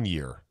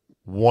 1-year,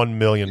 $1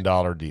 million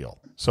deal.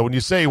 So when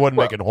you say he wasn't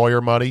making Hoyer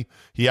money,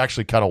 he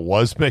actually kind of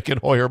was making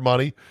Hoyer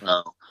money.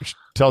 Which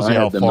tells you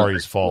how far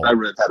he's fallen. I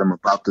read them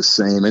about the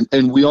same.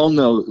 And we all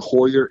know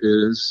Hoyer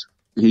is,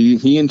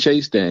 he and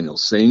Chase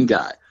Daniels, same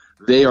guy.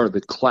 They are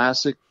the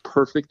classic,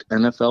 perfect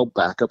NFL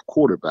backup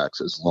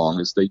quarterbacks as long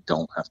as they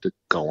don't have to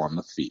go on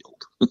the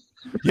field.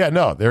 Yeah,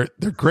 no, they're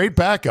great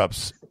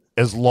backups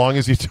as long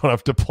as you don't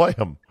have to play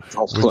them,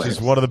 which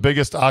is one of the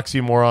biggest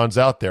oxymorons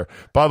out there.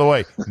 By the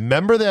way,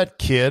 remember that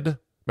kid?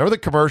 Remember the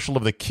commercial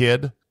of the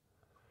kid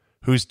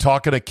who's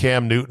talking to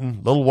Cam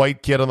Newton, little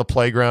white kid on the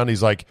playground?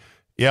 He's like,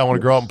 yeah, I want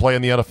to grow up and play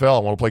in the NFL. I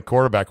want to play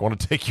quarterback. I want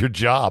to take your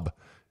job.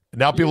 And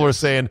now people are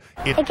saying...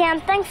 Hey, Cam,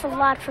 thanks a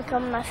lot for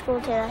coming to school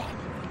today.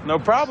 No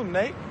problem,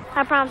 Nate.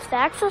 I promise to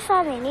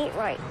exercise and eat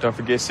right. Don't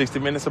forget 60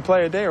 minutes of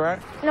play a day,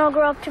 right? And I'll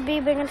grow up to be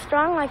big and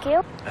strong like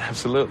you.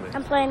 Absolutely.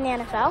 And play in the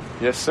NFL.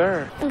 Yes,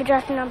 sir. And be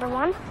drafted number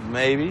 1.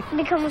 Maybe.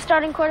 Become a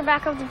starting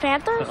quarterback of the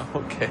Panthers.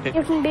 Okay.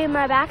 You can be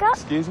my backup.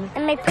 Excuse me?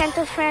 And make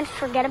Panthers fans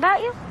forget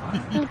about you.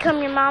 And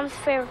become your mom's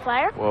favorite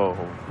player.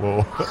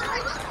 Whoa.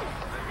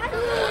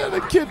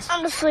 The kids.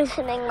 I'm just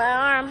loosening my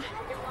arm.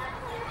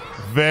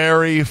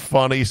 Very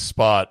funny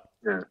spot.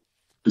 Yeah.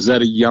 Is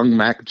that a young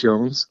Mac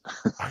Jones?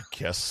 I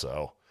guess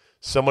so.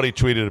 Somebody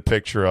tweeted a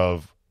picture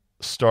of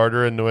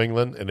starter in New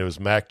England, and it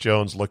was Mac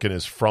Jones looking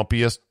his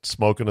frumpiest,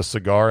 smoking a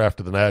cigar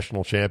after the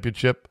national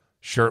championship,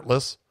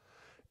 shirtless,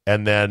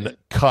 and then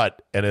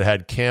cut, and it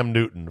had Cam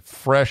Newton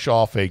fresh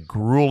off a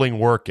grueling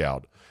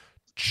workout,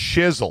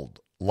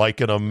 chiseled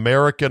like an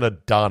American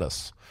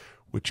Adonis,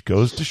 which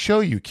goes to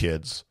show you,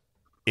 kids,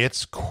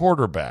 it's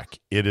quarterback.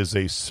 It is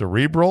a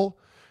cerebral,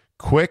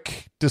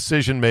 quick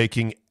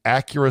decision-making,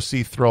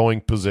 accuracy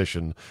throwing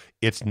position.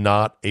 It's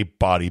not a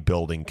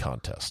bodybuilding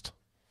contest.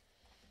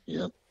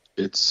 Yeah,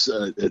 it's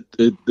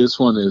this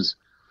one is.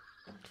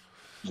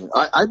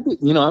 I've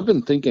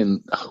been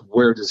thinking,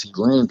 where does he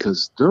land?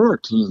 Because there are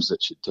teams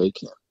that should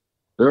take him.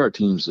 There are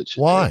teams that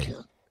should take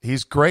him.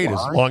 He's great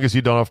as long as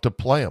you don't have to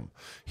play him.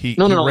 I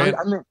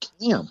meant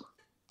Cam.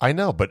 I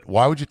know, but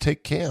why would you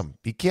take Cam?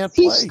 He can't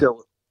play.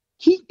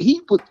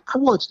 I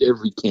watched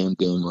every Cam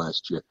game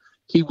last year.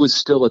 He was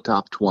still a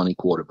top 20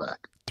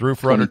 quarterback. Threw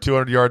for under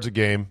 200 yards a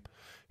game.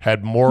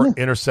 had more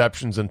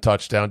interceptions and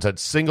touchdowns, had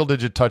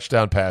single-digit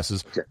touchdown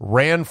passes,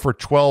 ran for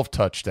 12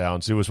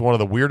 touchdowns. It was one of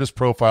the weirdest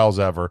profiles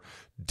ever.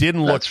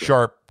 Didn't look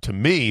sharp to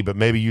me, but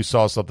maybe you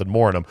saw something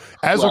more in him.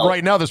 As of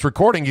right now, this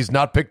recording, he's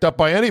not picked up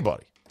by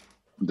anybody.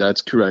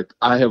 That's correct.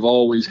 I have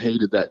always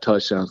hated that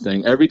touchdown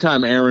thing. Every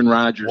time Aaron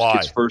Rodgers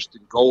gets first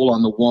and goal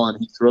on the 1,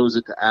 he throws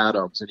it to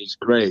Adams, and he's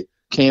great.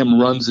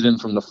 Cam runs it in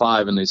from the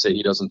 5, and they say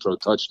he doesn't throw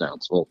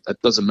touchdowns. Well,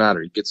 that doesn't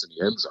matter. He gets in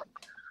the end zone.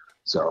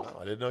 So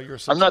I didn't know you were.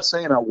 I'm not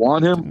saying I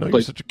want him, but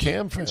you're such a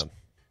Cam fan.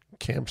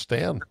 Cam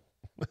Stan.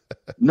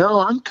 No,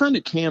 I'm kind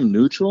of Cam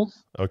neutral.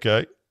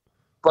 Okay,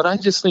 but I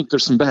just think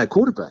there's some bad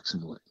quarterbacks in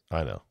the league.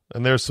 I know,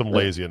 and there's some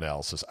lazy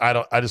analysis.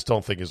 I just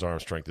don't think his arm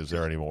strength is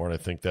there anymore, and I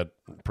think that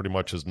pretty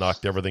much has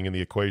knocked everything in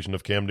the equation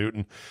of Cam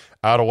Newton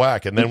out of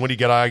whack. And then when you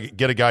get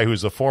a guy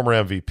who's a former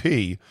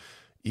MVP,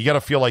 you got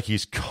to feel like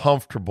he's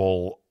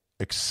comfortable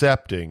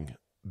accepting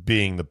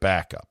being the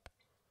backup,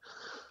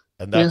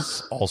 and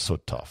that's also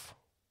tough.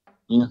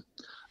 Yeah,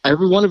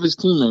 every one of his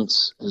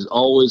teammates has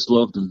always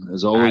loved him.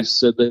 Has always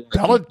said that.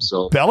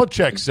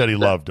 Belichick said he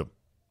loved him,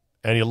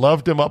 and he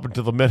loved him up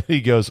until the minute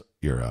he goes,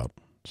 "You're out."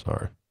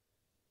 Sorry.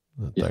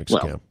 Thanks,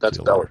 Cam. That's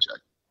Belichick.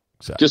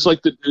 Exactly. Just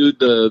like the dude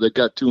that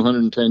got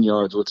 210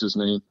 yards. What's his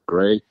name?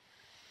 Gray.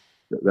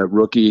 That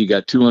rookie, he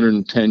got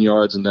 210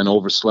 yards and then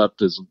overslept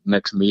his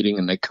next meeting,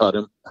 and they cut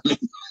him. Do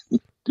you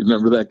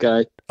remember that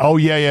guy? Oh,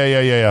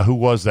 yeah. Who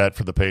was that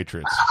for the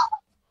Patriots?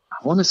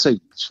 I want to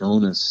say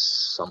Jonas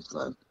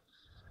something.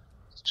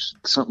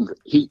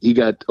 He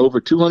got over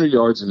 200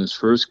 yards in his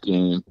first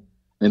game,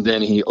 and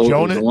then he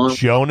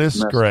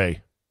Jonas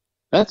Gray.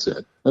 That's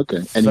it. Okay.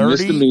 And he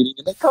missed the meeting,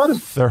 and they caught him.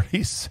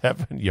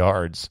 37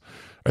 yards.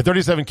 Or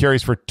 37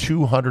 carries for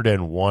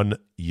 201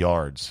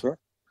 yards. Sure.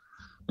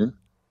 Yeah.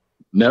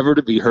 Never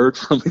to be heard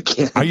from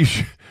again. Are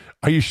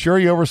you sure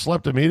he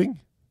overslept a meeting?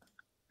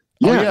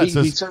 Yeah, he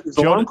said his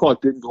alarm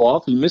clock didn't go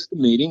off. He missed the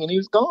meeting, and he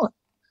was gone.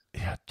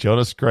 Yeah,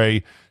 Jonas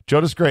Gray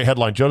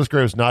headline. Jonas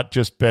Gray was not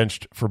just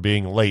benched for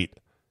being late.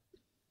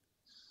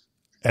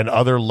 And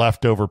other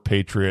leftover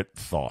Patriot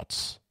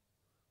thoughts.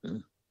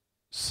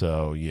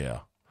 So, yeah.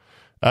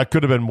 That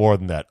could have been more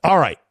than that. All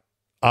right.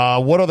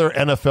 What other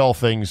NFL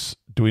things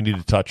do we need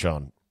to touch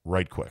on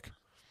right quick?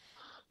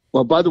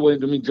 Well, by the way,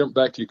 let me jump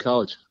back to your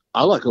college.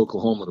 I like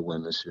Oklahoma to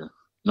win this year,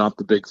 not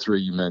the big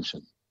three you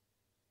mentioned.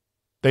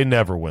 They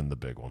never win the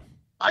big one.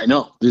 I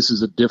know. This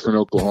is a different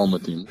Oklahoma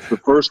team. The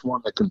first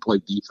one that can play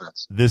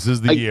defense. This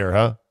is the year,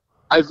 huh?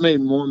 I've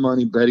made more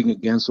money betting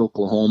against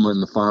Oklahoma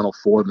in the Final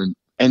Four than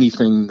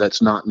anything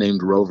that's not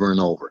named Rover and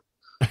Over.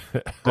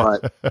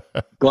 But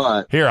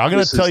here, I'm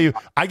going to tell you,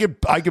 I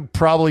could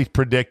probably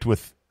predict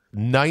with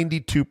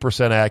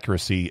 92%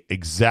 accuracy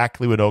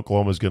exactly what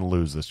Oklahoma is going to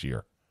lose this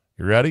year.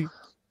 You ready?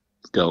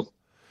 Let's go.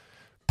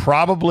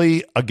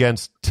 Probably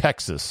against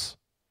Texas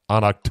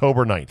on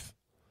October 9th.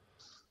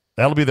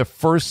 That'll be the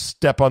first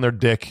step on their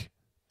dick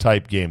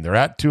type game. They're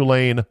at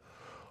Tulane,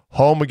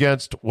 home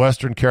against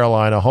Western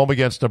Carolina, home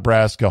against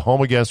Nebraska,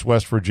 home against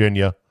West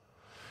Virginia,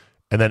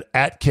 and then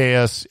at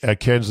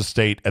Kansas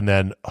State, and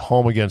then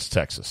home against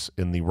Texas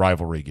in the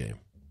rivalry game.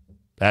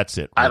 That's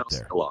it right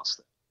there. I lost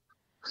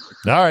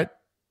it. All right.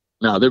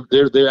 No,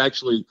 they're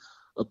actually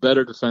a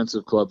better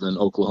defensive club than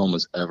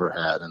Oklahoma's ever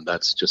had, and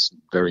that's just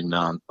very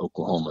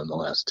non-Oklahoma in the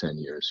last 10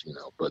 years,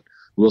 But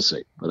we'll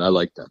see. But I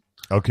like them.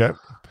 Okay.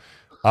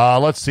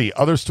 Let's see.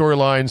 Other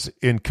storylines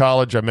in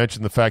college. I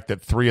mentioned the fact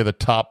that 3 of the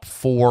top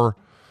 4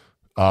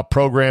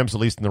 programs,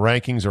 at least in the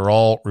rankings, are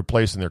all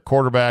replacing their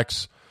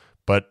quarterbacks.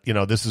 But,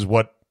 this is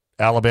what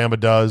Alabama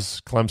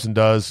does, Clemson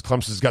does.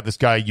 Clemson's got this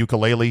guy,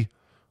 Ukulele,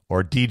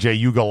 or DJ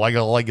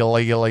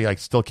Ukulele. I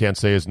still can't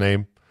say his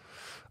name.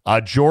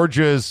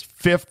 Georgia's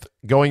 5th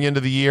going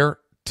into the year.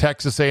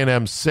 Texas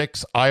A&M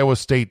 6. Iowa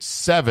State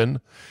 7.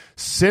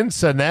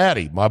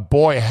 Cincinnati, my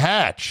boy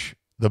Hatch,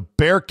 the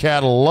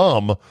Bearcat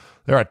alum,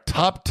 they're a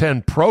top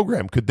 10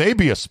 program. Could they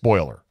be a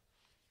spoiler?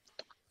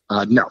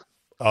 No.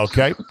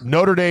 Okay.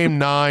 Notre Dame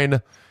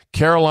 9.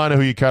 Carolina,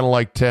 who you kind of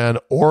like, 10,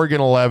 Oregon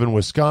 11,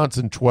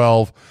 Wisconsin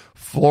 12,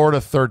 Florida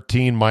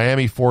 13,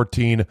 Miami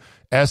 14,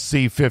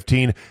 SC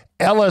 15,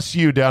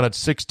 LSU down at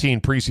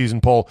 16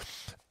 preseason poll.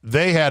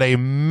 They had a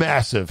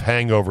massive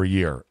hangover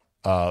year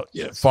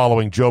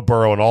following Joe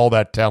Burrow and all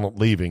that talent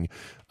leaving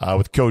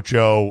with Coach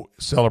O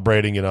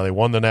celebrating. They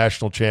won the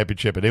national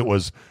championship, and it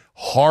was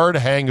hard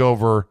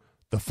hangover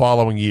the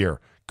following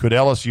year. Could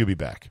LSU be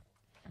back?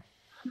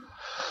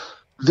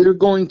 They're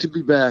going to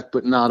be back,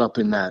 but not up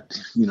in that,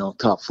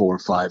 top 4 or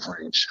 5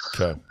 range.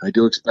 Okay. I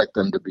do expect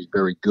them to be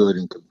very good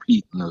and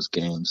compete in those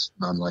games,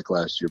 unlike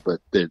last year,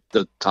 but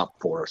the top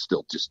 4 are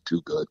still just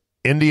too good.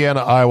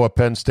 Indiana, Iowa,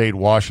 Penn State,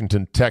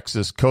 Washington,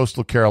 Texas,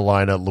 Coastal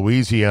Carolina,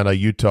 Louisiana,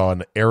 Utah,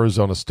 and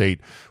Arizona State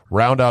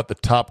round out the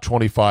top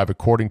 25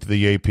 according to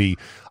the AP.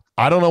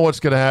 I don't know what's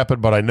going to happen,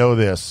 but I know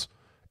this.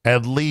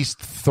 At least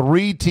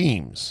 3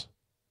 teams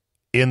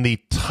in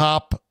the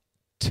top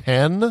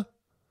 10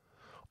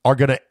 are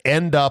going to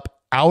end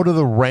up out of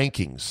the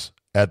rankings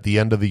at the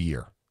end of the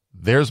year.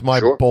 There's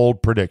my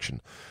bold prediction.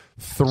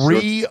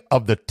 3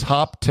 of the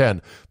top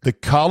 10. The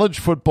college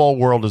football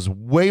world is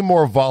way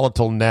more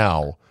volatile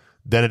now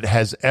than it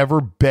has ever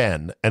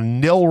been.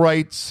 And nil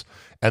rights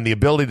and the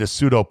ability to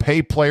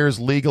pseudo-pay players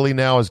legally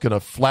now is going to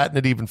flatten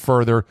it even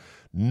further.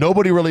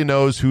 Nobody really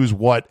knows who's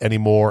what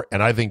anymore.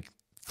 And I think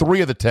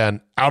 3 of the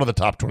 10 out of the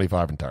top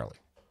 25 entirely.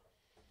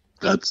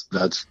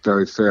 That's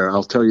very fair.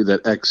 I'll tell you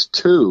that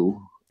X2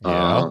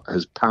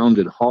 has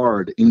pounded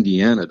hard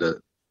Indiana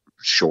to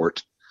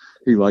short.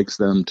 He likes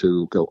them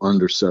to go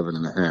under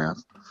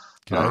 7.5.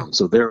 Okay.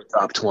 So they're a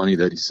top 20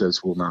 that he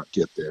says will not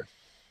get there.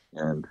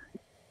 And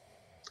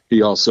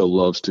he also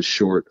loves to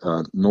short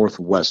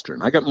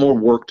Northwestern. I got more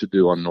work to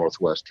do on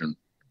Northwestern,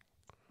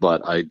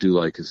 but I do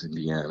like his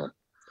Indiana.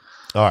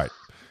 All right.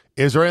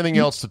 Is there anything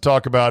else to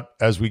talk about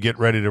as we get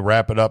ready to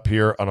wrap it up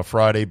here on a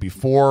Friday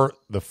before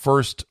the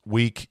first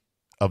week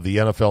of the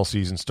NFL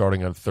season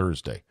starting on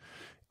Thursday?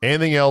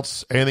 Anything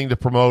else? Anything to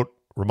promote?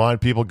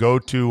 Remind people, go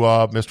to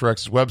Mr.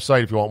 X's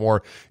website if you want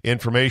more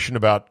information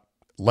about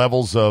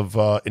levels of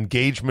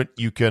engagement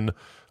you can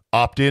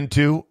opt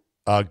into.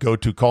 Go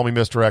to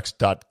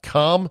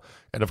callmemrx.com.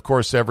 And, of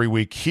course, every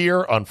week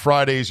here on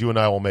Fridays, you and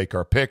I will make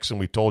our picks, and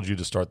we told you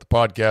to start the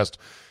podcast.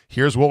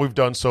 Here's what we've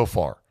done so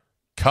far.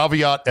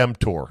 Caveat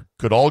emptor.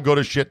 Could all go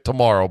to shit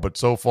tomorrow, but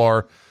so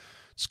far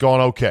it's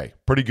gone okay.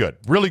 Pretty good.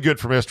 Really good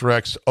for Mr.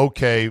 X.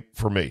 Okay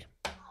for me.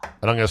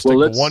 And I'm going to stick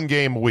to one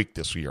game a week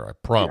this year, I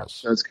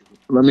promise. Yeah, that's good.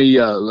 Let me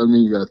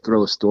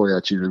throw a story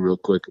at you real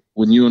quick.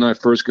 When you and I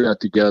first got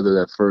together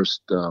that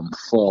first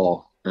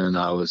fall, and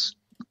I was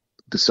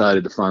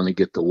decided to finally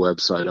get the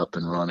website up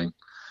and running,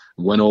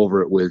 went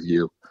over it with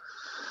you,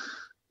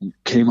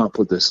 came up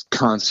with this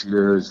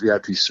concierge,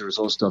 VIP service,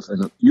 all stuff,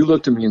 and you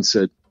looked at me and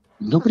said,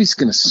 nobody's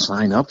going to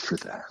sign up for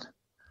that.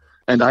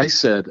 And I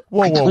said,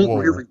 I don't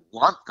really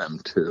want them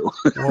to.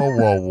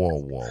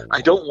 Whoa.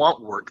 I don't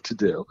want work to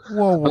do.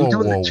 I'm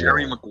doing the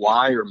Jerry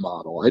Maguire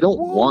model. I don't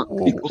want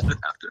people to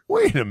have to.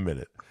 Wait a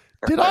minute.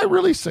 Did I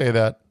really say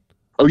that?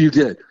 Oh, you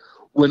did.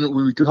 When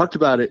we talked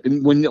about it,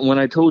 and when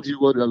I told you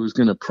what I was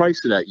going to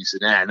price it at, you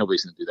said,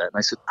 nobody's going to do that. And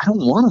I said, I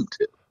don't want them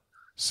to.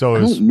 So I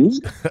don't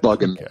need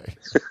bugging okay.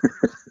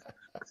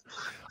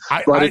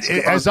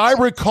 As I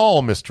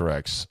recall, Mr.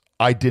 X,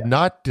 I did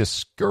not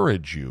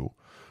discourage you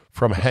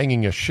from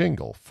hanging a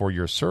shingle for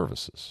your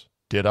services,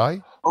 did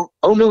I? Oh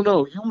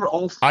no, you were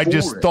all for I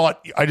just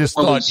thought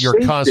your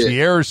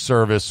concierge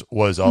service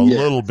was a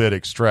little bit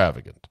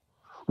extravagant.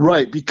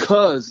 Right,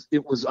 because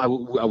it was I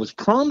was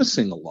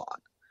promising a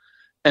lot,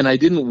 and I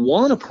didn't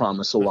want to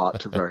promise a lot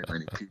to very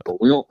many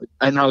people.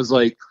 And I was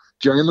like,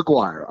 Jerry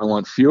Maguire, I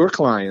want fewer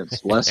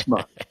clients, less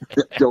money.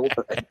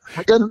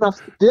 I got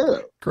enough to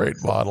do. Great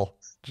model.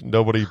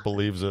 Nobody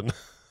believes in.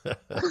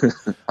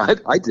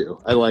 I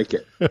do. I like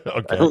it.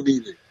 Okay. I don't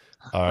need it.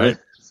 All right.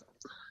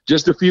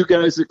 Just a few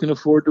guys that can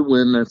afford to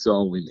win. That's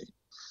all we need.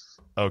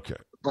 Okay.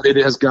 But it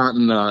has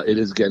gotten.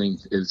 It's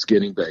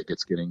getting big.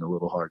 It's getting a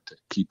little hard to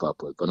keep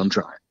up with, but I'm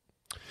trying.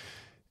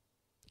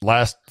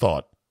 Last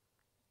thought.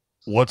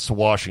 What's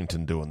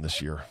Washington doing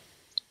this year?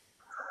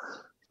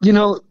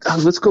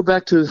 Let's go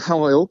back to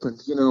how I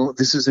opened.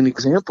 This is an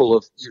example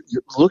of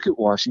you look at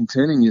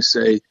Washington and you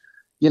say,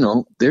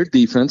 their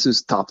defense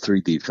is top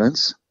 3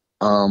 defense.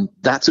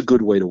 That's a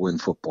good way to win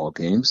football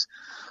games.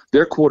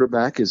 Their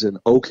quarterback is an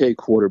okay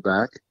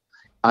quarterback.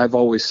 I've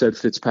always said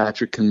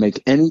Fitzpatrick can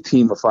make any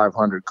team a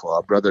 500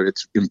 club, whether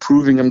it's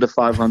improving them to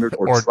 500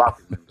 or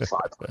dropping them to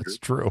 500. That's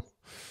true.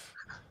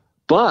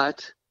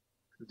 But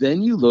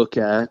then you look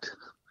at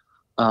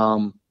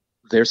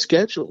their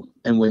schedule,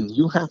 and when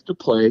you have to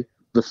play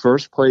the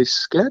first place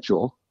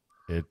schedule,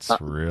 it's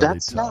really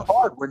that's tough. not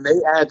hard. When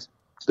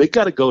they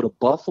got to go to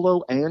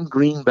Buffalo and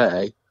Green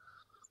Bay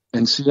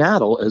and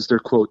Seattle as their,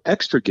 quote,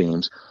 extra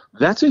games.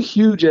 That's a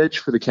huge edge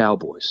for the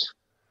Cowboys.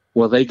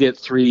 Well, they get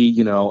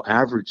 3,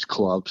 average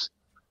clubs,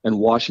 and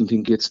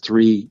Washington gets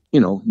 3,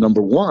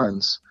 number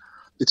ones.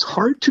 It's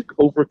hard to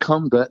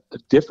overcome that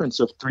difference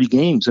of 3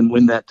 games and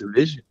win that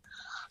division.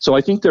 So I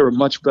think they're a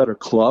much better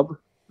club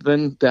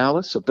than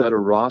Dallas, a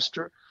better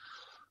roster.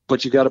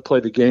 But you got to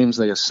play the games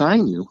they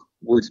assign you,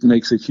 which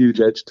makes a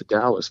huge edge to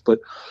Dallas. But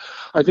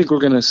I think we're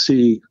going to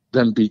see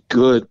them be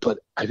good, but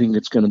I think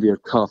it's going to be a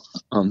tough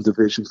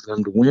division for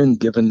them to win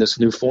given this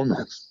new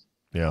format.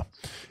 Yeah.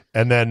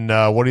 And then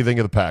what do you think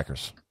of the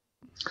Packers?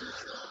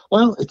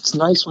 Well, it's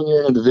nice when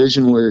you're in a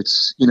division where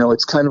it's,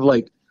 it's kind of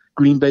like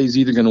Green Bay's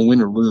either going to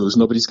win or lose.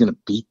 Nobody's going to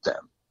beat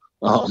them.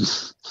 I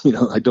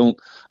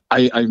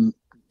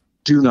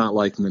do not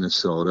like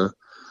Minnesota.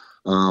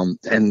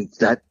 And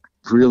that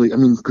really,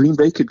 Green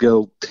Bay could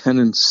go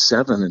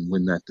 10-7 and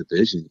win that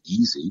division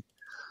easy.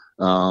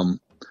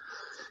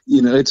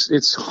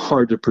 It's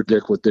hard to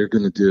predict what they're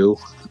going to do,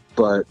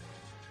 but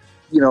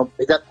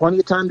they got plenty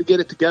of time to get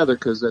it together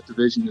because that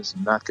division is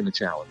not going to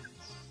challenge them.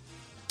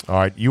 All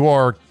right, you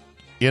are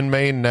in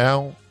Maine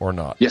now or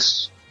not?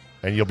 Yes.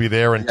 And you'll be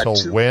there until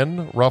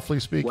when, roughly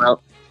speaking?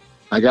 Well,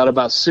 I got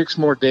about 6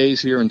 more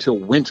days here until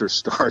winter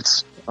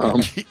starts.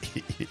 But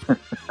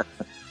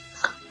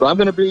I'm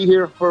going to be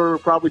here for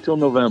probably till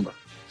November.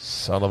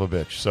 Son of a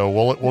bitch. So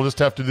we'll just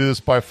have to do this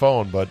by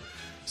phone, but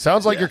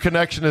sounds like your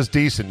connection is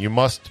decent. You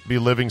must be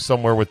living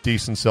somewhere with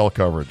decent cell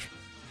coverage.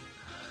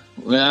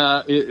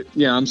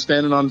 I'm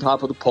standing on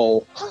top of the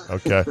pole.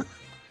 Okay.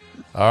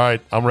 All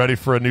right. I'm ready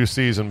for a new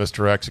season,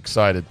 Mr. X.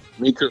 Excited.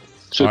 Me too.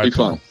 Should be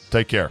fun.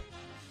 Take care.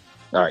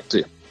 All right. See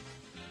you.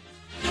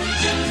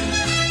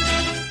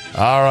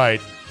 All right.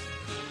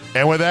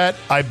 And with that,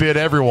 I bid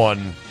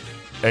everyone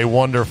a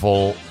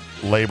wonderful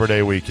Labor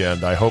Day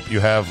weekend. I hope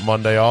you have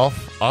Monday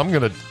off. I'm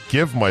going to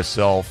give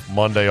myself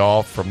Monday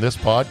off from this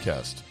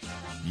podcast.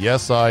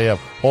 Yes, I am.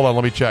 Hold on.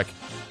 Let me check.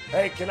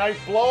 Hey, can I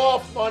blow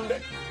off Monday?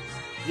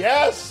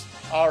 Yes?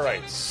 All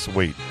right.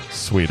 Sweet.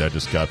 I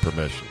just got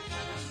permission.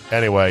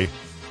 Anyway,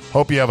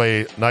 hope you have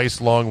a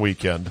nice long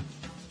weekend.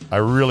 I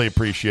really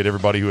appreciate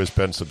everybody who has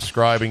been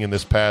subscribing in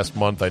this past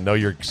month. I know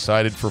you're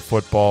excited for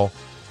football,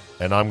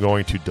 and I'm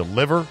going to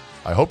deliver.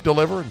 I hope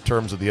deliver in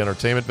terms of the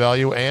entertainment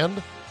value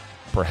and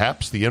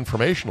perhaps the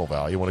informational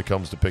value when it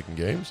comes to picking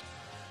games.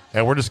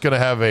 And we're just going to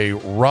have a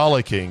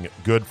rollicking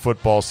good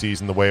football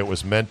season the way it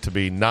was meant to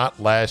be, not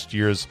last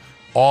year's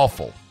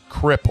awful,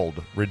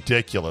 crippled,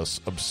 ridiculous,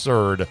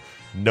 absurd,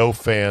 no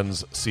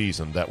fans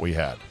season that we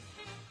had.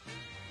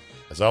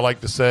 As I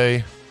like to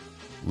say,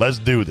 let's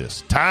do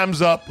this.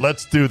 Time's up.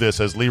 Let's do this,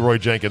 as Leroy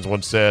Jenkins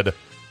once said,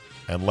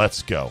 and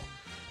let's go.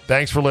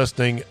 Thanks for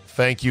listening.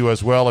 Thank you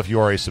as well if you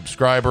are a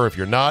subscriber. If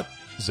you're not,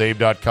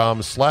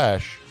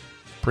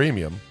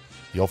 zabe.com/premium.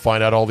 You'll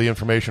find out all the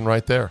information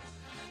right there.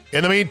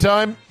 In the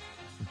meantime,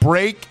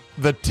 break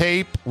the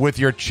tape with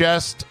your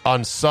chest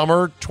on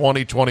summer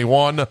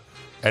 2021,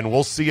 and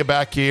we'll see you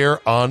back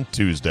here on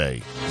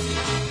Tuesday.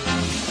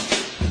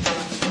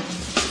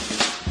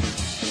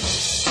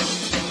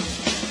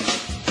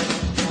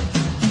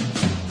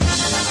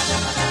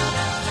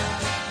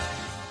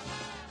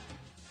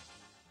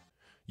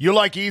 You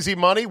like easy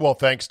money? Well,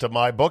 thanks to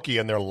MyBookie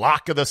and their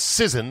lock of the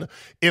season.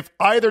 If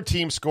either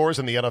team scores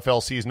in the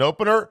NFL season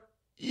opener,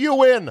 you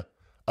win.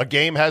 A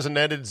game hasn't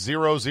ended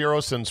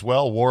 0-0 since,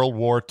 World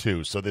War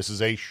II, so this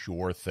is a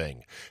sure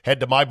thing. Head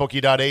to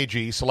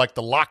mybookie.ag, select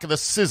the lock of the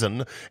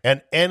season,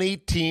 and any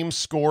team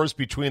scores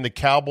between the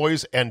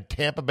Cowboys and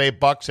Tampa Bay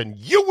Bucks, and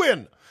you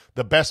win.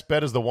 The best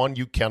bet is the one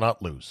you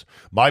cannot lose.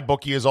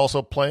 MyBookie is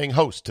also playing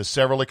host to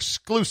several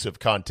exclusive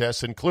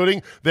contests,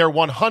 including their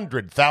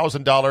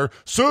 $100,000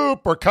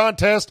 Super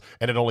Contest,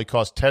 and it only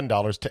costs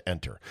 $10 to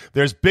enter.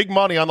 There's big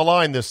money on the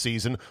line this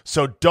season,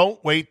 so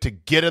don't wait to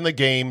get in the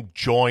game.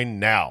 Join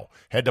now.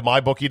 Head to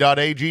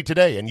mybookie.ag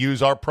today and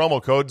use our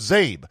promo code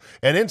ZABE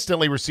and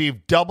instantly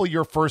receive double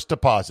your first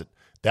deposit.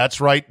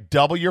 That's right,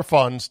 double your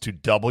funds to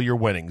double your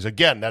winnings.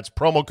 Again, that's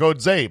promo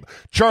code ZABE,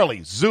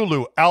 Charlie,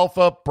 Zulu,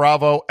 Alpha,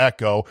 Bravo,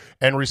 Echo,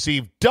 and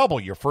receive double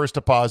your first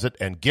deposit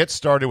and get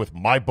started with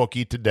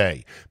MyBookie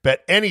today.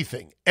 Bet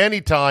anything,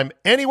 anytime,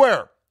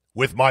 anywhere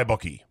with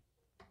MyBookie.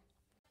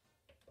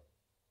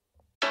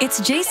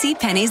 It's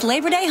JCPenney's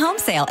Labor Day home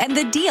sale, and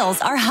the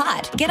deals are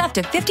hot. Get up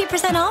to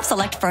 50% off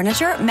select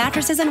furniture,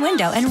 mattresses, and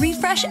window, and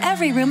refresh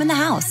every room in the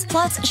house.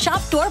 Plus,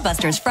 shop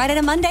doorbusters Friday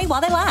to Monday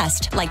while they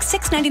last, like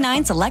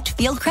 $6.99 select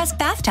Fieldcrest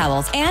bath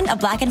towels and a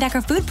Black &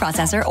 Decker food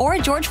processor or a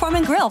George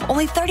Foreman grill for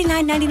only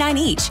 $39.99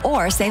 each.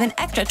 Or save an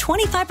extra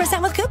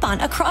 25% with coupon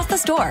across the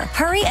store.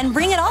 Hurry and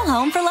bring it all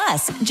home for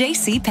less.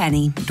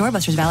 JCPenney.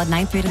 Doorbusters valid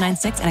 9/3 to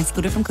 9/6 and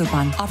excluded from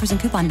coupon. Offers and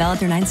coupon valid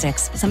through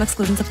 9/6. Some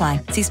exclusions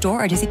apply. See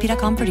store or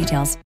jcp.com for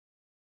details.